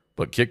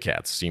 But Kit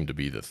Kats seem to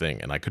be the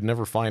thing, and I could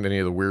never find any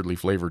of the weirdly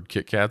flavored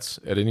Kit Kats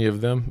at any of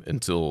them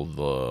until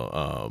the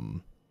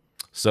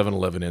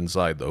 7-Eleven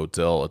inside the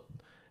hotel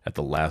at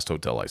the last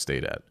hotel I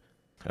stayed at,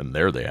 and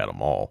there they had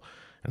them all,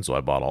 and so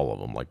I bought all of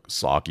them, like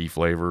sake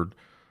flavored,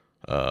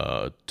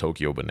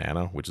 Tokyo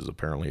banana, which is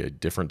apparently a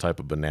different type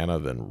of banana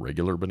than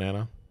regular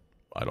banana.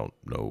 I don't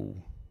know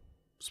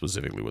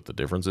specifically what the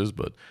difference is,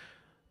 but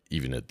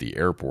even at the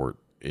airport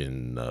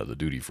in the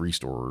duty-free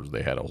stores,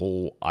 they had a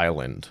whole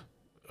island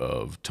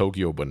of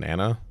Tokyo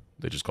banana.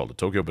 They just called it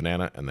Tokyo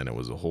banana, and then it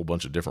was a whole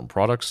bunch of different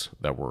products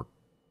that were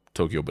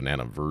Tokyo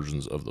banana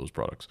versions of those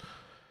products.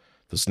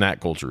 The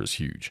snack culture is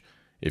huge.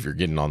 If you're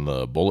getting on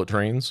the bullet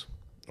trains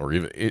or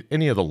even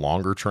any of the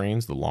longer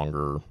trains, the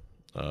longer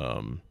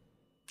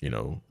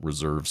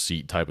reserved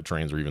seat type of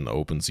trains, or even the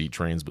open seat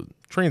trains, but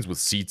trains with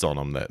seats on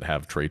them that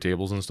have tray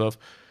tables and stuff.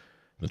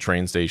 The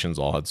train stations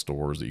all had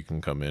stores that you can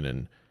come in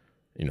and,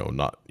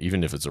 not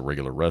even if it's a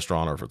regular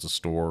restaurant or if it's a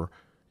store,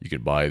 you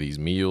could buy these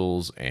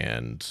meals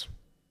and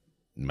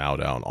mow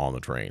down on the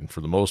train. For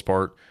the most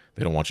part,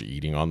 they don't want you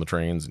eating on the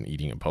trains, and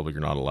eating in public,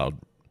 you're not allowed.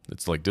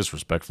 It's like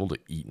disrespectful to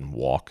eat and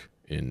walk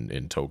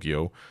in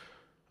Tokyo.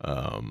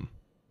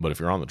 But if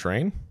you're on the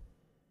train,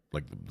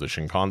 like the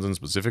Shinkansen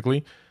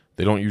specifically,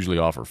 they don't usually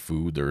offer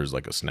food. There is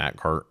like a snack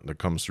cart that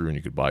comes through and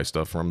you could buy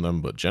stuff from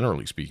them. But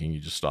generally speaking, you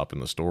just stop in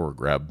the store,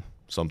 grab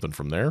something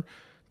from there,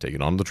 take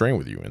it on the train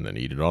with you, and then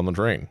eat it on the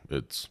train.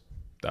 That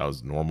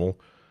was normal.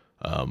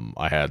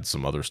 I had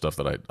some other stuff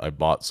that I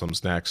bought some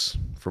snacks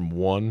from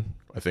one,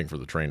 I think for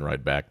the train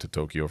ride back to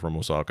Tokyo from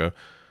Osaka.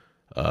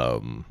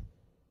 Um,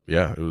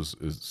 yeah,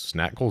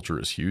 snack culture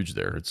is huge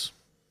there. It's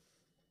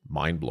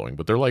mind blowing,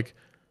 but they're like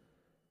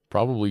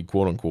probably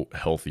quote unquote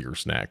healthier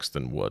snacks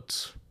than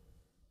what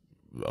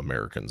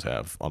Americans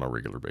have on a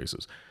regular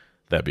basis.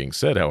 That being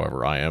said,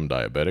 however, I am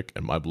diabetic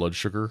and my blood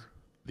sugar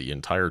the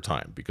entire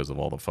time because of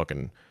all the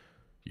fucking,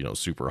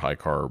 super high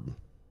carb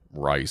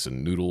rice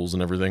and noodles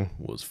and everything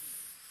was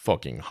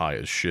fucking high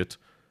as shit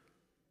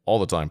all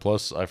the time.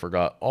 Plus, I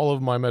forgot all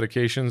of my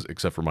medications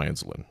except for my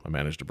insulin. I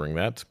managed to bring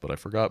that, but I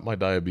forgot my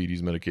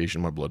diabetes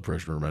medication, my blood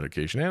pressure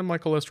medication, and my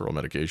cholesterol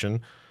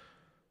medication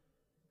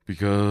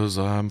because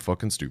I'm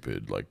fucking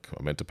stupid. Like,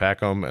 I meant to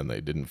pack them and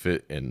they didn't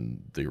fit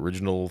in the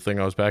original thing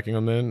I was packing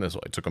them in. So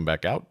I took them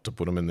back out to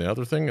put them in the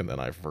other thing and then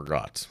I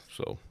forgot.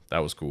 So that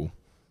was cool.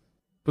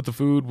 But the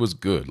food was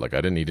good. Like, I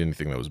didn't eat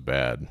anything that was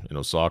bad. In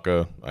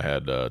Osaka, I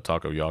had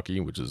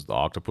takoyaki, which is the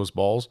octopus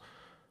balls.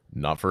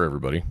 Not for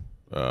everybody,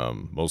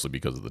 mostly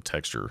because of the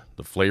texture.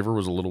 The flavor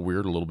was a little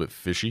weird, a little bit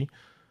fishy.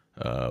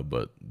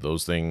 But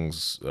those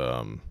things,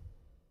 I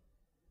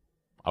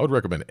would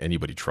recommend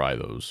anybody try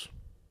those.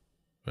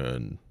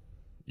 And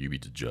you be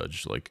the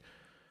judge. Like,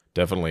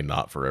 definitely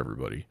not for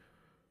everybody.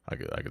 I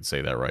could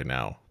say that right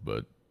now.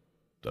 But,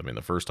 I mean,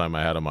 the first time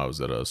I had them, I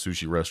was at a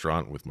sushi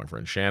restaurant with my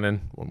friend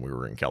Shannon when we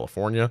were in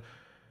California.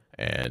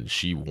 And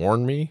she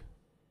warned me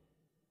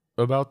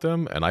about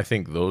them. And I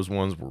think those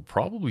ones were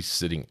probably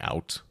sitting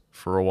out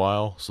for a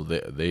while. So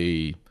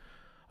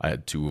I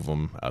had 2 of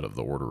them out of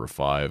the order of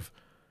 5.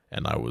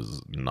 And I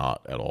was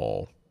not at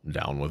all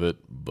down with it.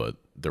 But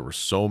there were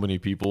so many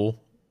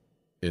people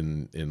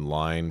in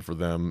line for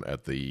them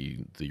at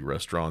the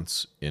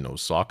restaurants in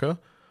Osaka.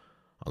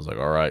 I was like,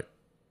 all right,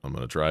 I'm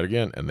gonna try it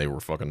again, and they were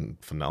fucking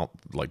phenomenal,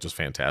 like just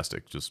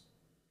fantastic, just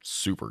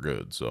super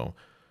good. So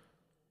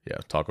yeah,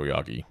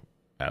 takoyaki,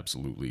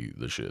 absolutely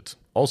the shit.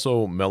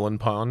 Also, melon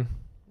pan,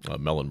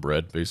 melon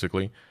bread,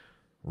 basically.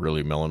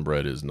 Really, melon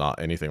bread is not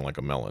anything like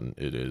a melon.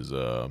 It is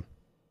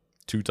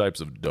 2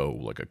 types of dough,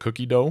 like a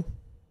cookie dough,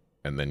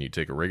 and then you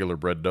take a regular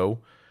bread dough,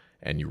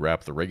 and you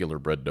wrap the regular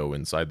bread dough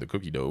inside the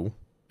cookie dough,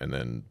 and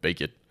then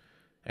bake it,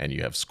 and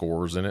you have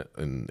scores in it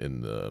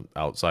in the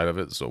outside of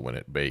it, so when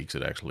it bakes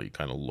it actually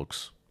kind of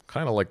looks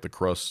kind of like the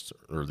crust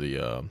or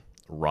the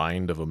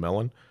rind of a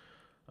melon,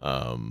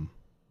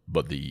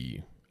 but the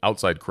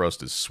outside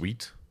crust is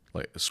sweet,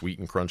 like sweet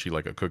and crunchy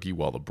like a cookie,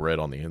 while the bread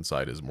on the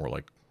inside is more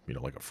like,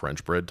 like a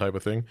French bread type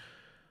of thing.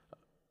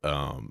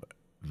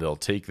 They'll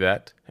take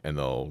that and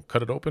they'll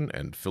cut it open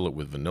and fill it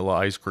with vanilla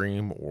ice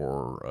cream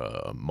or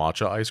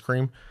matcha ice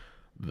cream.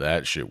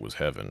 That shit was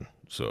heaven.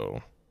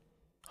 So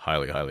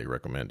highly, highly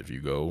recommend if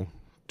you go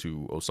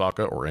to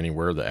Osaka or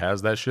anywhere that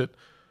has that shit,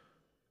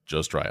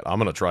 just try it. I'm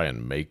going to try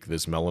and make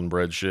this melon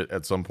bread shit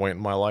at some point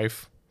in my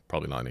life.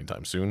 Probably not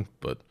anytime soon,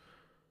 but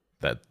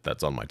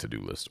that's on my to-do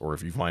list. Or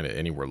if you find it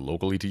anywhere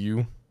locally to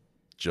you,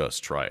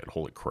 just try it.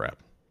 Holy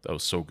crap. That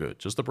was so good.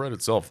 Just the bread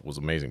itself was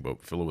amazing,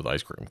 but fill it with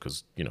ice cream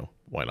because,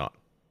 why not?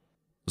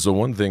 So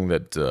one thing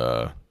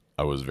that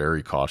I was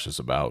very cautious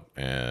about,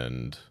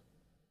 and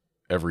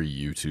every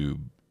YouTube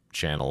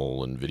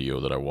channel and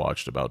video that I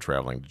watched about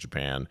traveling to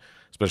Japan,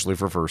 especially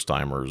for first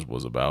timers,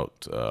 was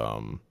about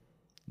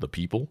the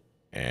people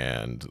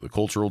and the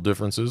cultural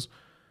differences,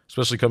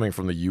 especially coming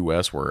from the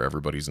US where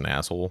everybody's an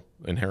asshole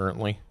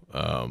inherently.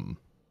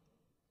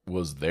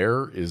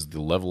 Is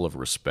the level of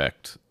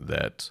respect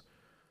that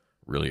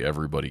really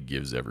everybody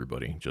gives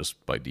everybody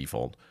just by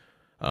default.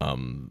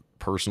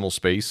 Personal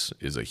space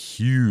is a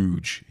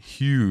huge,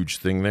 huge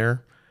thing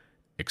there,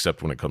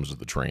 except when it comes to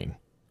the train.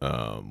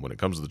 When it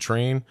comes to the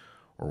train,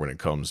 or when it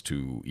comes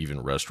to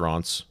even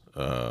restaurants,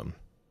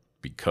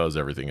 because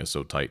everything is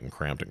so tight and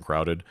cramped and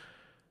crowded,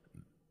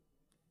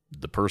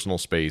 the personal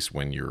space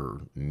when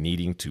you're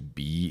needing to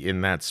be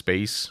in that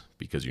space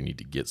because you need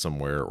to get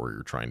somewhere or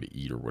you're trying to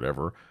eat or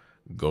whatever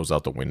goes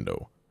out the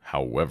window.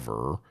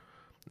 However,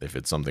 if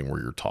it's something where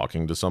you're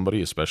talking to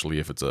somebody, especially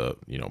if it's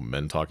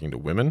men talking to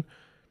women,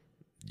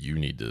 you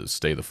need to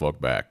stay the fuck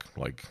back.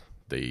 Like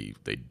they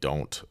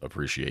don't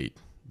appreciate,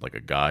 like,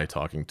 a guy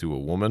talking to a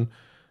woman.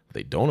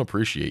 They don't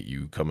appreciate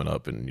you coming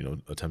up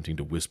and attempting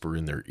to whisper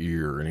in their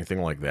ear or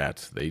anything like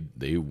that.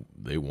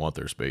 They want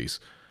their space.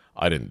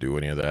 I didn't do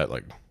any of that.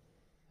 Like,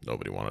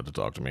 nobody wanted to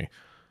talk to me.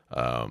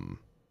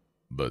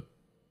 But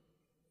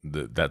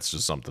that's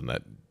just something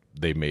that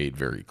they made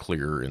very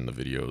clear in the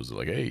videos.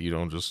 Like, hey,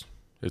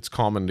 it's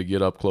common to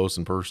get up close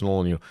and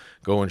personal and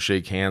go and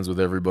shake hands with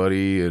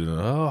everybody and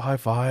high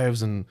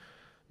fives. And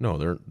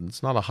no,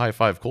 it's not a high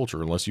five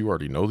culture unless you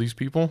already know these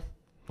people.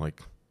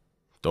 Like,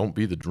 don't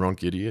be the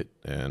drunk idiot.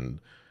 And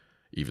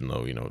even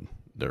though,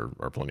 there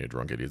are plenty of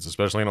drunk idiots,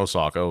 especially in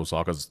Osaka.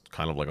 Osaka's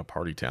kind of like a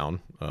party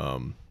town,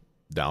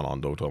 down on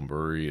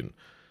Dotonbori and,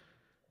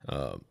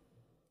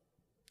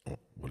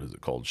 what is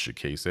it called?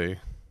 Shikase.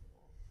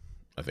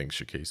 I think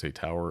Shikase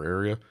Tower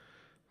area,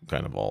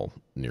 kind of all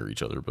near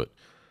each other. But,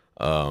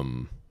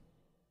 that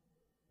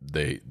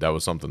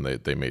was something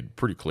that they made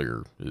pretty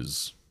clear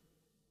is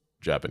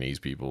Japanese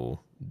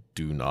people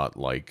do not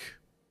like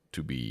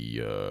to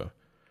be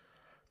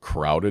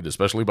crowded,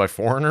 especially by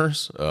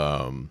foreigners.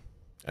 And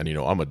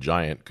I'm a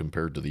giant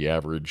compared to the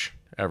average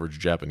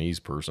Japanese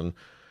person,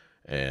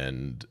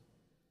 and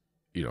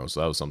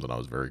so that was something I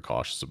was very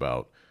cautious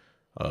about,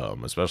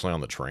 especially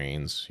on the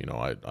trains.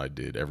 I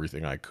did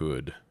everything I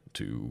could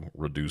to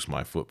reduce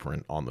my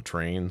footprint on the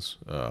trains.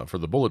 For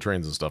the bullet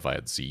trains and stuff, I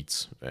had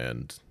seats,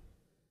 and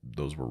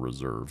those were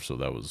reserved, so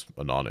that was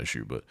a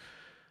non-issue. But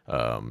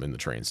in the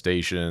train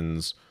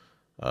stations,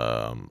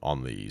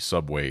 on the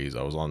subways,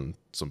 I was on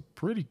some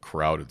pretty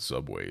crowded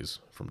subways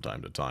from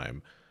time to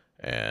time,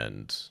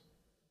 and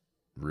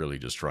really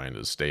just trying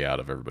to stay out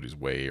of everybody's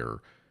way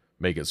or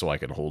make it so I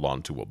could hold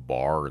on to a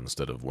bar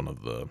instead of one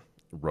of the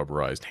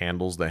rubberized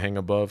handles that hang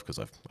above, because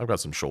I've got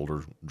some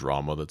shoulder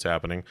drama that's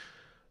happening.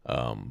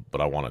 But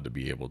I wanted to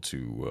be able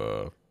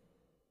to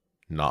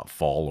not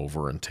fall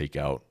over and take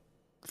out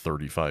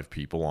 35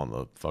 people on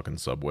the fucking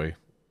subway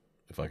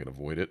if I could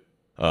avoid it.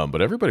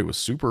 But everybody was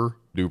super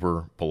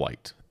duper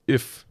polite,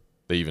 if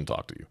they even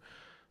talked to you.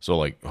 So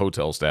like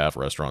hotel staff,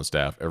 restaurant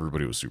staff,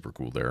 everybody was super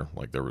cool there.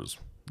 Like there was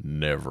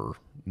never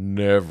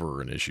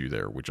an issue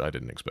there, which I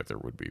didn't expect there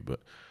would be. But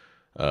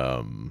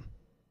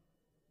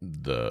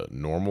the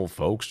normal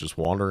folks just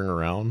wandering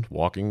around,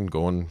 walking,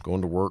 going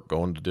to work,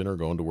 going to dinner,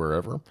 going to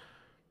wherever,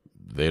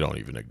 they don't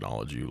even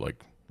acknowledge you.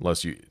 Like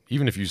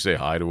even if you say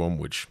hi to them,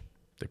 which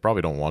they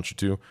probably don't want you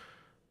to,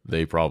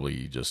 they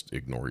probably just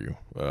ignore you.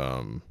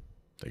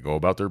 They go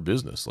about their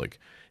business. Like,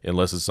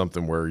 unless it's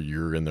something where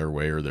you're in their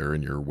way or they're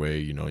in your way,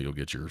 you'll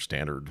get your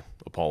standard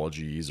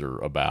apologies or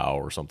a bow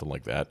or something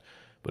like that.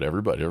 But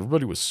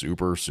everybody was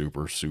super,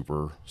 super,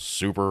 super,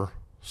 super,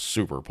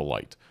 super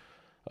polite.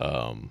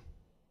 The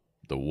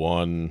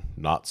one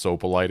not so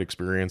polite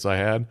experience I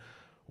had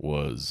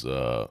was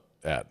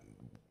at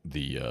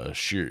the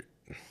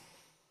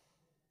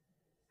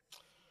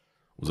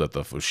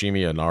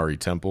Fushimi Inari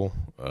Temple,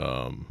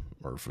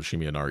 or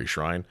Fushimi Inari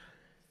Shrine,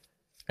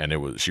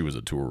 and she was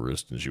a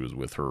tourist, and she was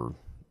with her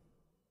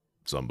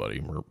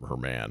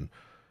man,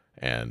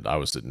 and I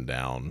was sitting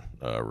down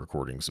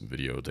recording some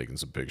video, taking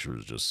some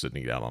pictures, just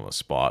sitting down on a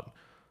spot,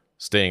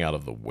 staying out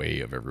of the way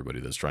of everybody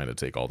that's trying to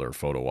take all their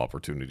photo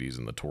opportunities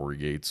in the torii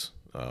gates,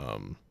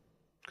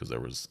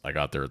 because I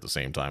got there at the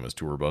same time as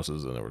tour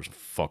buses, and there was a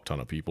fuck ton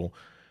of people.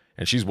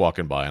 And she's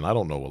walking by, and I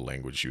don't know what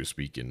language she was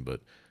speaking,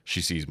 but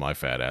she sees my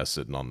fat ass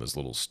sitting on this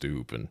little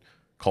stoop and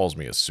calls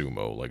me a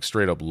sumo. Like,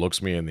 straight up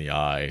looks me in the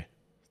eye,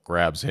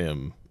 grabs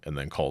him, and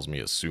then calls me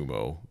a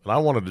sumo. And I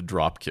wanted to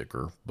drop kick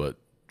her, but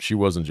she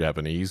wasn't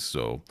Japanese,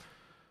 so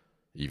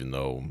even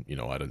though,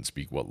 I didn't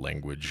speak what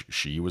language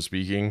she was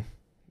speaking,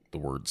 the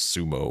word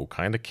sumo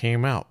kind of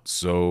came out.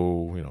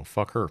 So,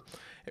 fuck her.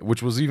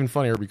 Which was even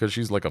funnier because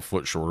she's like a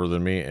foot shorter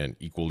than me and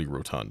equally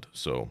rotund.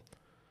 So,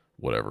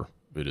 whatever.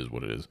 It is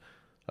what it is.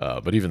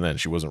 But even then,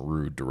 she wasn't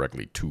rude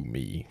directly to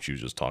me. She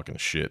was just talking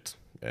shit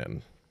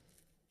and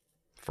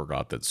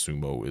forgot that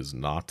sumo is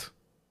not,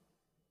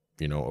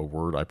 a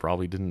word I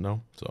probably didn't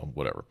know. So,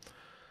 whatever.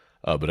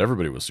 But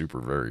everybody was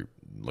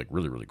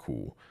really, really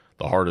cool.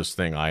 The hardest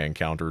thing I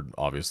encountered,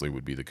 obviously,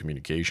 would be the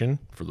communication.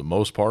 For the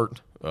most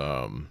part,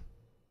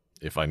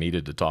 if I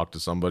needed to talk to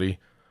somebody,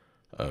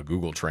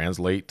 Google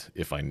Translate,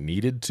 if I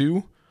needed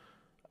to,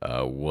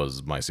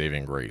 was my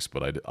saving grace.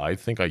 But I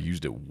think I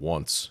used it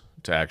once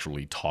to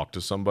actually talk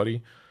to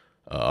somebody.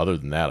 Other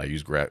than that, I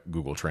used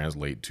Google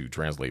Translate to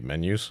translate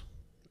menus,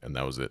 and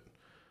that was it.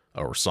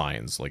 Or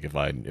signs. Like if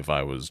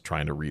I was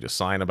trying to read a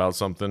sign about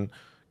something,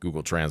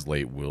 Google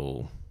Translate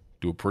will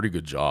do a pretty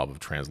good job of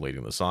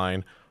translating the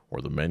sign or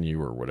the menu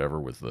or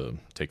whatever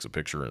takes a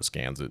picture and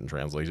scans it and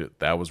translates it.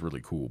 That was really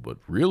cool. But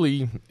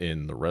really,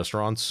 in the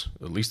restaurants,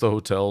 at least the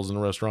hotels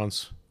and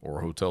restaurants,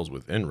 or hotels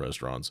within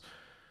restaurants,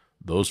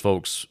 those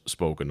folks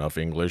spoke enough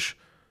English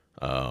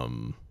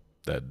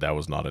that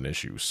was not an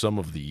issue. Some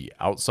of the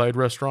outside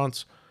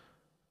restaurants,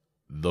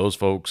 those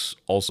folks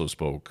also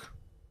spoke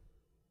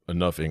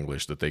enough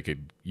English that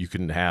you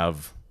can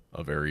have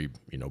a very,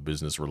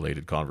 business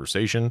related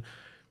conversation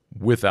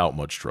without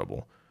much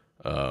trouble.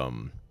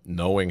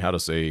 Knowing how to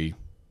say,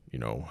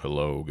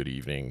 hello, good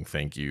evening,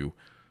 thank you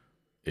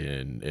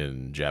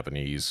in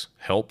Japanese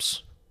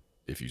helps.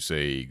 If you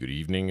say good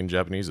evening in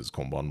Japanese, it's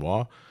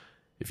konbanwa.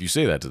 If you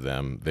say that to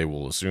them, they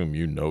will assume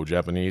you know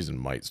Japanese and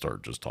might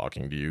start just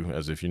talking to you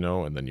as if you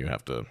know, and then you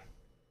have to,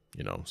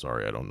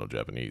 sorry, I don't know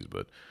Japanese,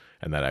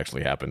 and that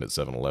actually happened at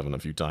 7-Eleven a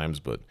few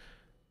times, but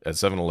at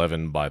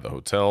 7-Eleven by the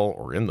hotel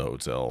or in the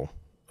hotel,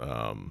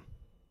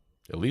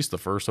 at least the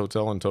first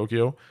hotel in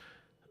Tokyo,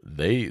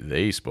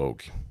 they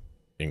spoke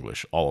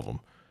English, all of them.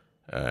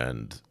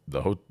 And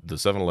the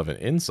 7-Eleven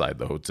inside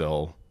the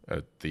hotel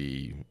at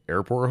the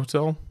airport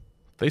hotel,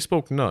 they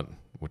spoke none,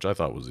 which I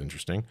thought was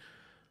interesting.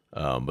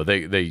 But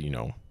they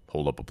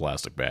hold up a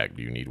plastic bag.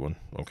 Do you need one?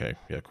 Okay,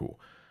 yeah, cool.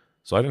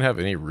 So I didn't have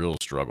any real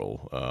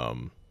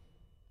struggle.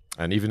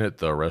 And even at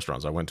the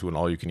restaurants, I went to an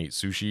all-you-can-eat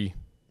sushi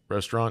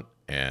restaurant,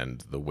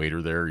 and the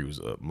waiter there, he was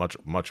a much,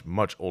 much,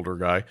 much older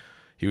guy.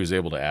 He was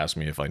able to ask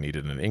me if I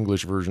needed an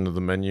English version of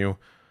the menu.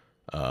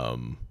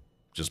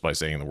 just by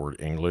saying the word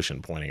English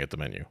and pointing at the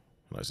menu.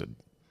 And I said,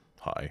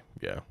 hi,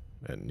 yeah.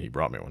 And he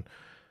brought me one.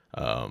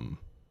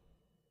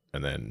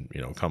 And then,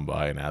 come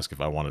by and ask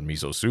if I wanted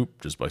miso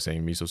soup just by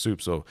saying miso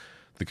soup. So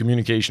the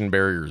communication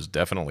barrier is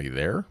definitely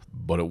there,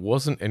 but it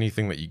wasn't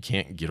anything that you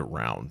can't get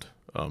around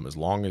as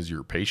long as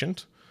you're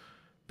patient,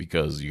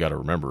 because you got to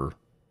remember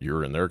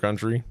you're in their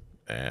country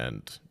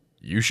and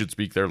you should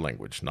speak their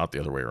language, not the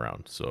other way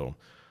around. So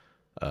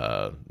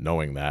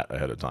knowing that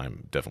ahead of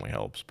time definitely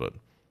helps, but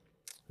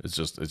it's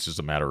just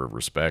a matter of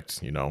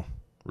respect,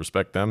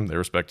 respect them, they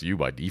respect you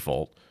by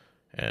default.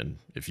 And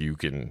if you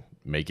can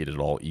make it at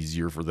all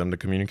easier for them to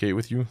communicate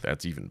with you,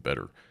 that's even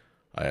better.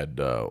 I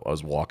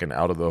was walking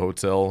out of the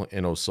hotel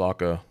in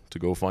Osaka to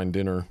go find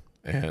dinner,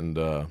 and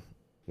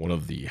one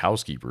of the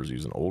housekeepers,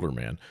 he's an older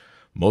man.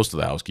 Most of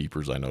the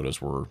housekeepers I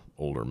noticed were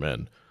older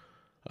men.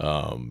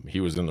 He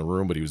was in the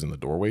room, but he was in the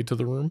doorway to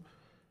the room,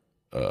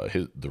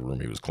 the room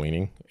he was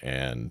cleaning,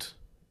 and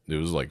it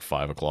was like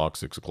 5 o'clock,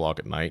 6 o'clock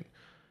at night,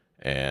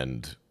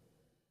 and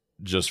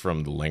just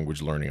from the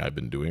language learning I've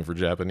been doing for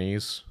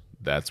Japanese,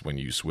 that's when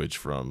you switch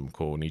from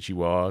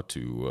konnichiwa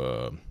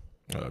to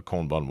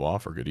konbanwa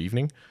for good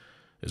evening,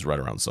 is right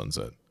around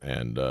sunset.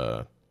 And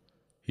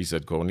he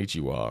said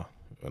konnichiwa,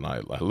 and I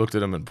looked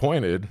at him and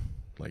pointed,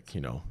 like,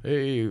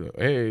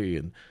 hey,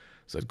 and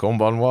said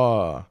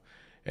konbanwa,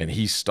 and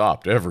he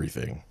stopped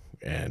everything,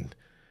 and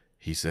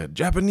he said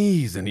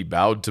Japanese, and he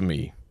bowed to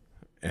me,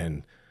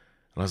 and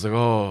I was like,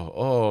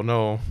 oh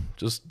no,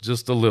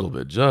 just a little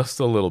bit,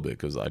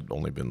 because I'd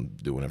only been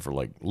doing it for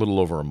like a little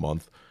over a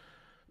month.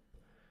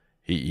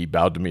 He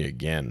bowed to me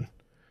again,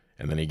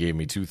 and then he gave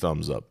me 2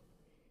 thumbs up.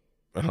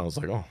 And I was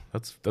like, oh,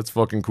 that's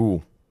fucking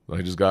cool.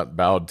 I just got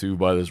bowed to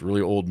by this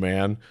really old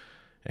man,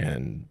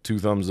 and 2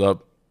 thumbs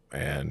up,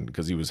 and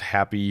because he was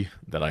happy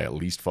that I at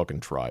least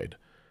fucking tried.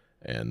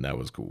 And that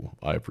was cool.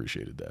 I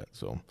appreciated that.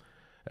 So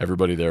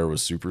everybody there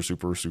was super,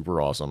 super, super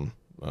awesome.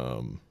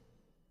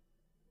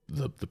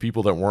 The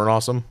people that weren't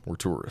awesome were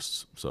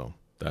tourists. So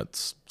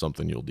that's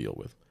something you'll deal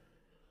with.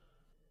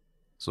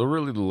 So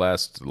really the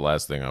last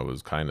thing I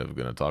was kind of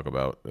going to talk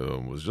about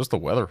was just the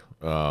weather.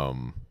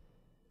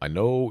 I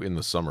know in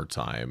the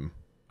summertime,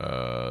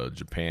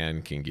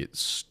 Japan can get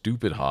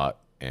stupid hot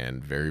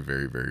and very,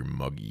 very, very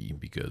muggy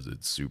because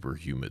it's super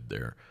humid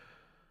there.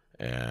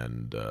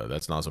 And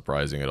that's not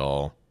surprising at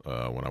all.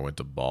 When I went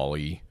to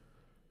Bali,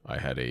 I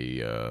had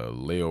a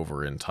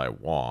layover in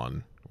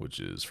Taiwan,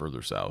 which is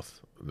further south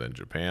than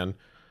Japan.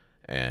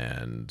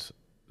 And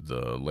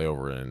the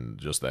layover in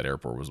just that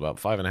airport was about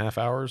 5.5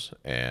 hours,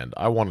 and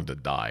I wanted to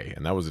die.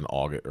 And that was in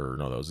August, or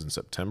no, that was in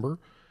September.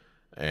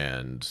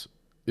 And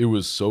it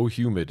was so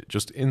humid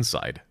just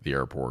inside the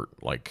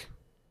airport, like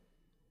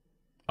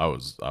I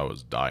was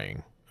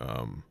dying.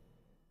 And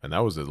that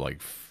was at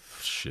like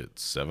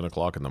 7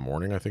 o'clock in the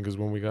morning, I think, is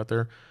when we got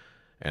there.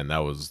 And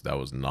that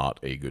was not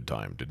a good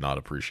time. Did not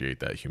appreciate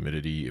that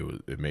humidity.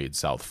 It made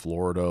South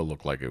Florida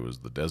look like it was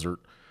the desert.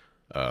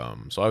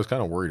 So I was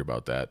kind of worried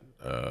about that.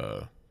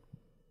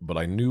 But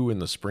I knew in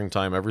the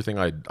springtime, everything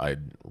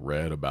I'd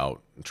read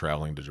about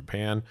traveling to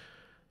Japan,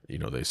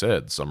 they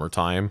said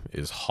summertime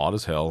is hot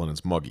as hell and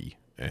it's muggy.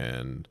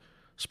 And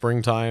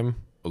springtime,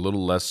 a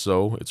little less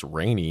so. It's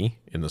rainy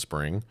in the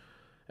spring.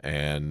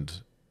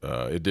 And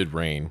it did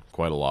rain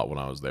quite a lot when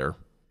I was there,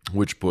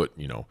 which put,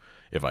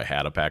 if I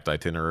had a packed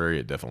itinerary,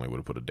 it definitely would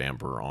have put a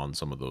damper on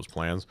some of those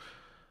plans.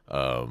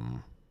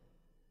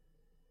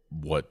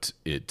 What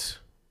it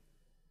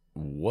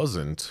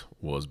wasn't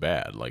was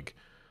bad. Like,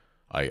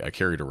 I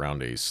carried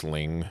around a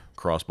sling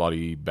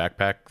crossbody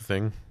backpack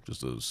thing,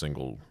 just a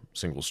single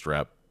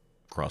strap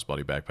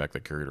crossbody backpack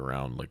that carried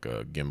around like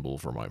a gimbal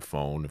for my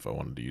phone if I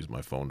wanted to use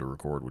my phone to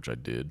record, which I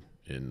did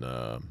in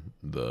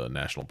the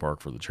national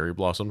park for the cherry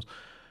blossoms.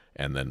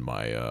 And then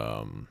my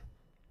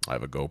I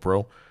have a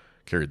GoPro,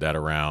 carried that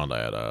around. I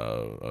had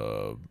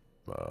a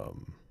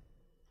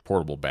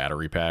portable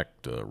battery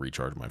pack to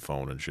recharge my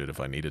phone and shit if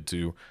I needed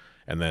to,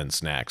 and then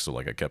snacks. So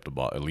like I kept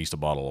at least a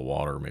bottle of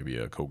water, maybe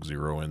a Coke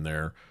Zero in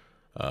there.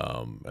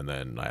 And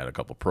then I had a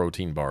couple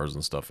protein bars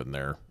and stuff in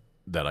there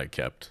that I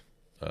kept.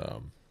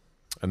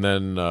 And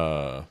then,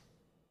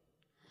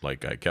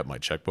 like I kept my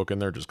checkbook in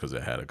there just cause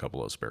it had a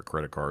couple of spare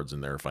credit cards in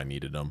there if I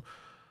needed them.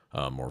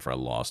 Or if I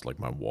lost like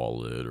my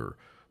wallet or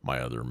my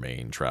other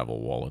main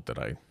travel wallet that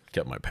I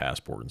kept my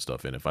passport and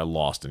stuff in. If I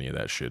lost any of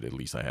that shit, at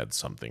least I had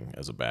something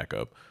as a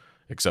backup,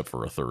 except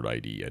for a third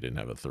ID. I didn't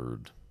have a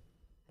third.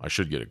 I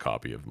should get a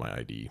copy of my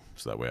ID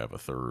so that way I have a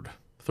third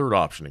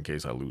option in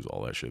case I lose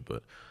all that shit.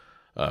 But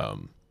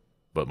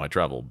my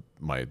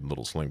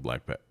little sling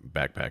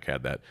backpack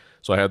had that.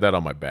 So I had that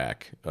on my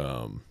back.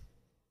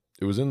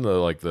 It was in the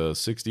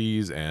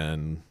 60s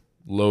and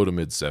low to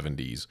mid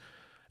 70s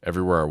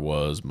everywhere I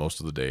was most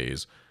of the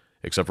days,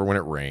 except for when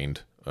it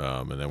rained.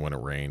 And then when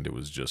it rained, it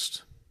was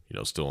just,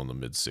 still in the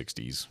mid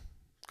 60s,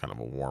 kind of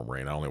a warm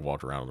rain. I only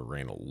walked around in the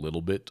rain a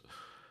little bit,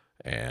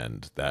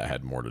 and that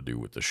had more to do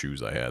with the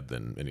shoes I had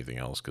than anything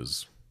else,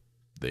 because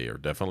they are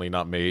definitely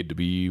not made to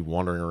be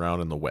wandering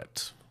around in the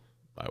wet.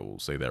 I will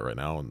say that right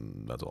now,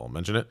 and that's all I'll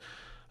mention it.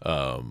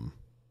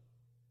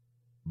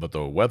 but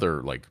the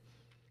weather, like,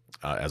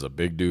 as a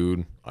big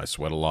dude, I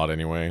sweat a lot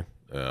anyway.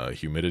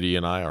 Humidity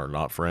and I are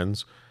not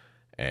friends,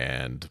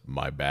 and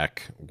my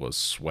back was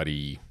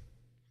sweaty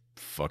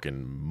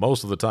fucking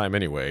most of the time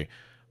anyway,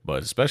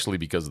 but especially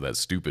because of that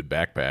stupid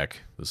backpack,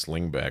 the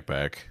sling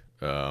backpack.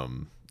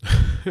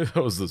 It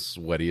was the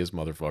sweatiest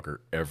motherfucker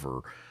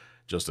ever,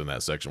 just in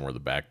that section where the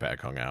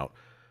backpack hung out.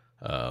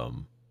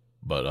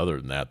 But other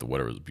than that, the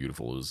weather was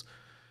beautiful. It was,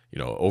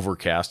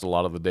 overcast a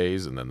lot of the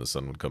days, and then the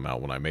sun would come out.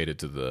 When I made it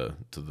to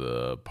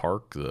the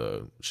park,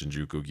 the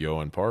Shinjuku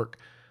Gyoen Park,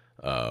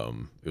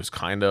 it was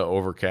kind of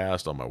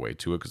overcast on my way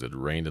to it because it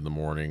rained in the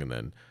morning, and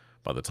then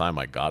by the time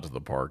I got to the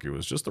park, it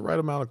was just the right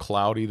amount of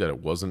cloudy that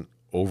it wasn't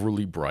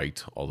overly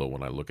bright. Although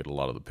when I look at a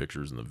lot of the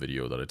pictures and the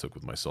video that I took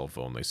with my cell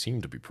phone, they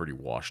seem to be pretty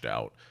washed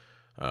out.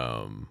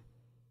 And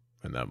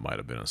that might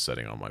have been a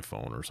setting on my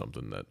phone or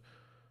something that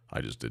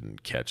I just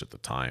didn't catch at the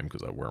time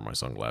because I wear my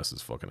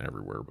sunglasses fucking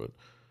everywhere. But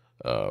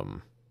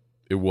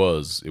it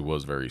was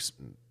very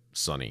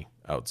sunny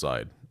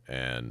outside,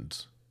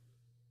 and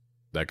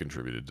that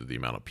contributed to the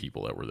amount of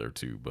people that were there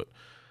too. But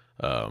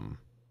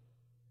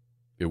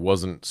it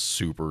wasn't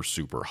super,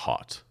 super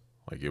hot.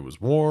 Like, it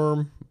was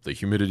warm. The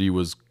humidity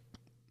was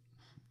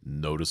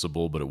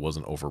noticeable, but it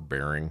wasn't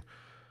overbearing.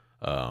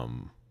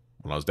 When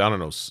I was down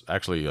in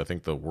actually, I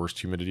think the worst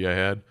humidity I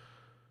had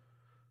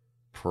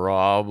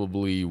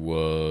probably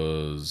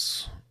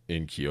was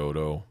in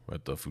Kyoto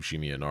at the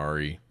Fushimi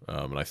Inari.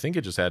 And I think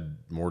it just had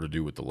more to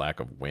do with the lack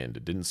of wind.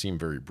 It didn't seem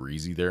very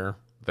breezy there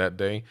that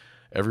day.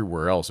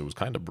 Everywhere else, it was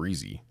kind of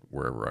breezy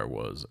wherever I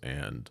was.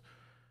 And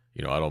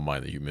I don't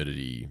mind the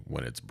humidity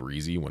when it's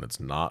breezy. When it's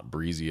not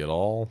breezy at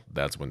all,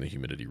 that's when the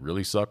humidity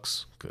really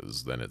sucks,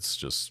 because then it's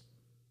just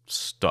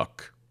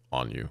stuck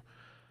on you.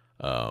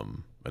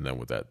 And then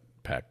with that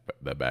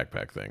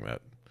backpack thing,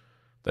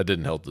 that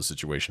didn't help the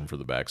situation for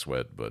the back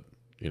sweat, but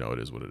it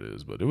is what it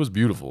is. But it was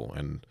beautiful,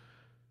 and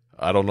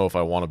I don't know if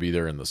I want to be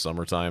there in the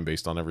summertime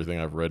based on everything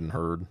I've read and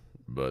heard,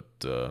 but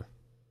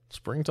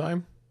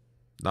springtime,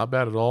 not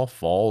bad at all.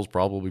 Fall is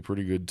probably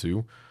pretty good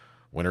too.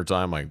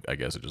 Wintertime, I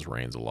guess it just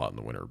rains a lot in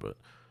the winter, but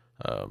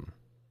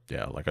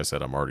yeah, like I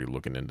said, I'm already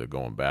looking into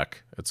going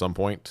back at some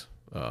point.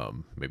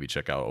 Maybe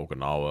check out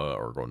Okinawa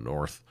or go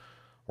north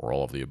or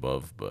all of the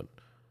above, but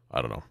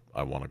I don't know.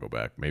 I want to go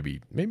back.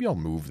 Maybe I'll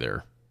move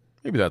there.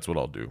 Maybe that's what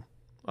I'll do.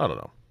 I don't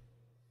know.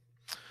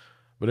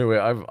 But anyway,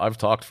 I've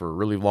talked for a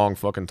really long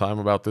fucking time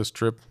about this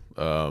trip.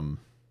 I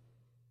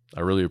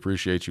really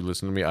appreciate you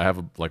listening to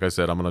me. Like I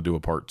said, I'm going to do a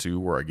part 2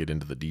 where I get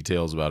into the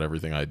details about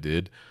everything I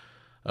did.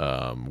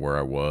 Where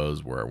I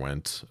was, where I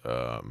went.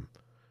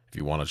 If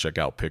you want to check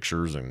out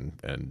pictures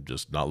and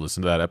just not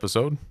listen to that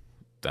episode,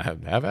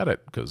 have at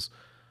it, because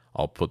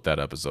I'll put that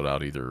episode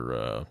out either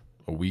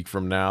a week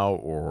from now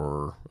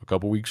or a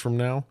couple weeks from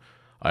now.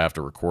 I have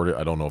to record it.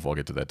 I don't know if I'll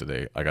get to that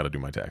today. I got to do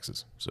my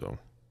taxes, so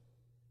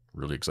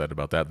really excited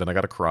about that. Then I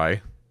got to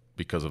cry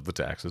because of the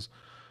taxes.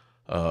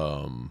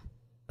 And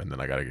then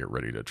I got to get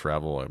ready to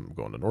travel. I'm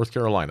going to North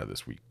Carolina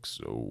this week,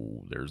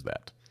 so there's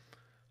that.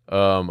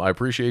 I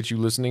appreciate you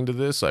listening to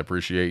this. I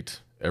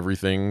appreciate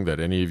everything that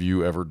any of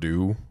you ever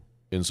do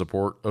in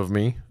support of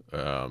me.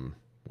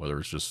 Whether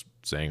it's just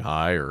saying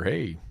hi or,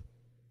 hey,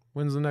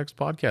 when's the next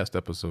podcast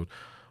episode?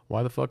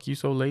 Why the fuck you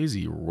so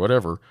lazy, or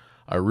whatever.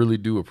 I really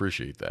do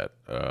appreciate that.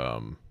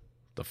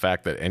 The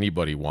fact that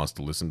anybody wants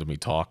to listen to me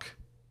talk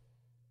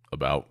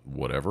about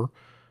whatever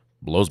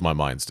blows my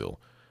mind still.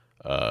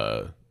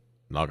 Not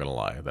gonna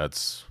lie.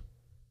 That's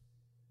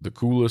the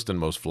coolest and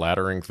most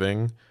flattering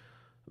thing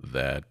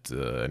that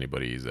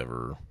anybody's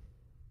ever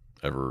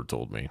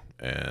told me.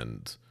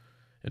 And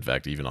in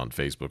fact, even on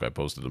Facebook, I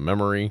posted a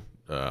memory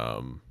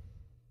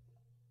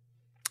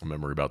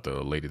about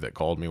the lady that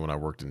called me when I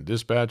worked in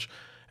dispatch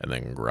and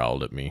then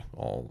growled at me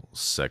all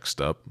sexed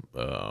up,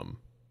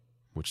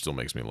 which still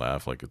makes me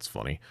laugh, like it's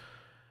funny.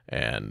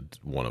 And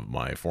one of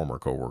my former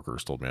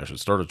coworkers told me I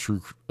should start a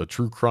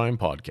true crime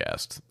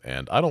podcast.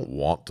 And I don't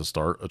want to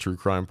start a true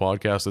crime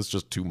podcast. It's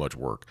just too much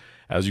work.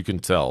 As you can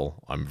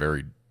tell, I'm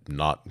very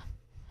not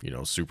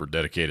super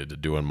dedicated to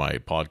doing my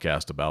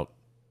podcast about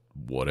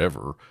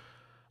whatever.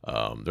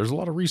 There's a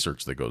lot of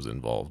research that goes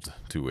involved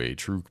to a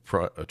true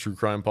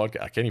crime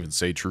podcast. I can't even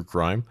say true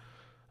crime.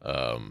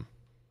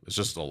 It's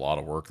just a lot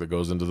of work that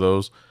goes into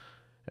those.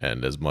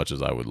 And as much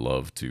as I would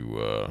love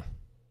to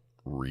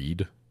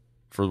read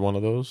for one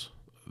of those,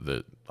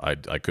 that I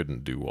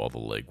couldn't do all the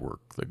legwork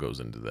that goes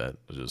into that.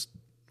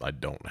 I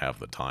don't have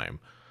the time.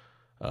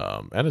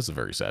 And it's a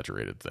very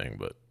saturated thing,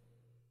 but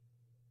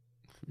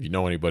if you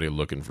know anybody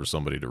looking for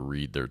somebody to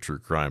read their true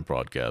crime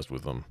podcast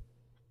with them,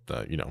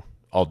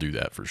 I'll do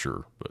that for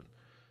sure. But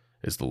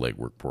it's the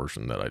legwork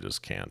portion that I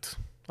just can't.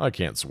 I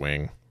can't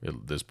swing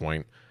at this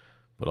point.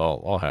 But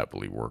I'll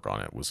happily work on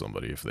it with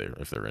somebody if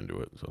they're into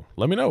it. So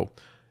let me know.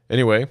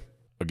 Anyway,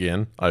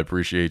 again, I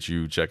appreciate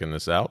you checking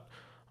this out.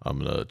 I'm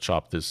gonna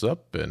chop this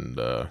up and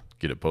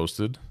get it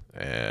posted.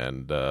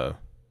 And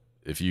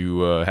if you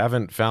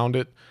haven't found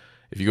it,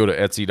 if you go to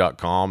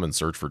Etsy.com and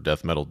search for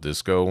Death Metal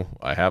Disco,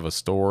 I have a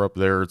store up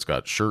there. It's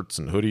got shirts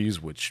and hoodies,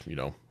 which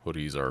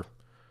hoodies are.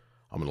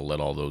 I'm going to let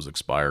all those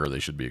expire. They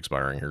should be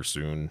expiring here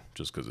soon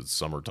just because it's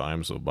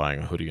summertime. So buying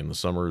a hoodie in the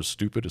summer is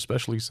stupid,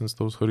 especially since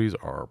those hoodies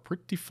are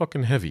pretty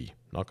fucking heavy.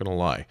 Not going to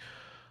lie.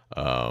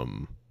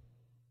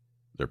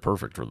 They're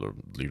perfect for the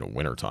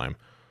winter time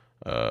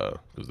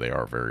because they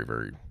are very,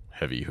 very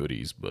heavy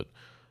hoodies. But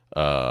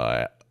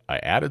I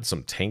added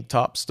some tank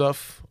top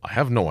stuff. I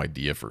have no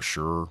idea for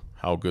sure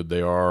how good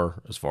they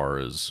are as far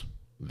as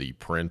the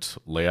print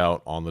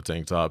layout on the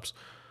tank tops.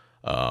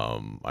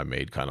 I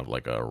made kind of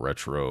like a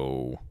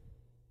retro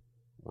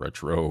I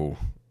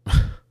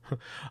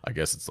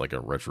guess it's like a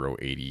retro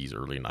 80s,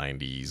 early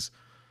 90s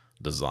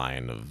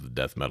design of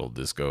death metal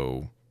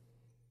disco.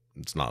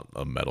 It's not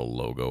a metal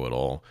logo at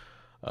all.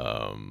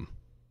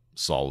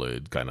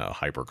 Solid kind of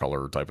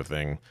hypercolor type of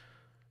thing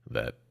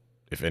that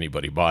if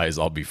anybody buys,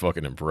 I'll be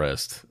fucking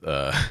impressed.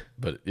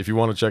 But if you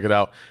want to check it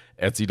out,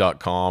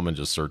 Etsy.com and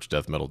just search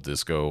death metal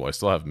disco. I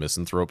still have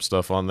Misanthrope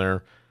stuff on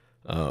there.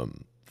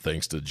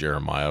 Thanks to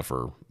Jeremiah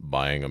for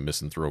buying a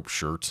Misanthrope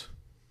shirt.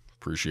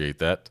 Appreciate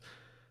that.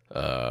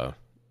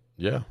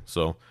 Yeah,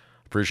 so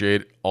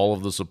appreciate all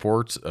of the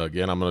support.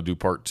 Again, I'm going to do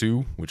part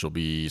 2, which will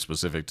be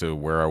specific to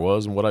where I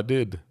was and what I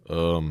did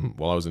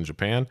while I was in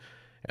Japan.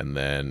 And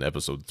then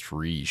episode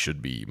 3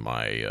 should be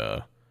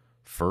my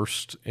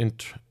first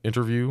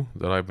interview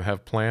that I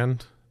have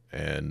planned.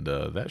 And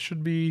that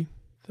should be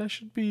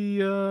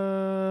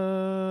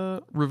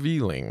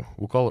revealing.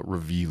 We'll call it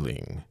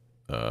revealing.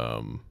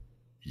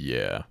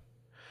 Yeah.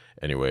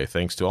 Anyway,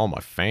 thanks to all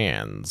my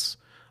fans.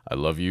 I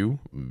love you.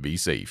 Be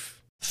safe.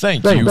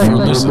 Thank you for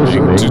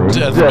listening to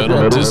Death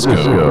Metal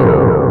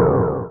Disco.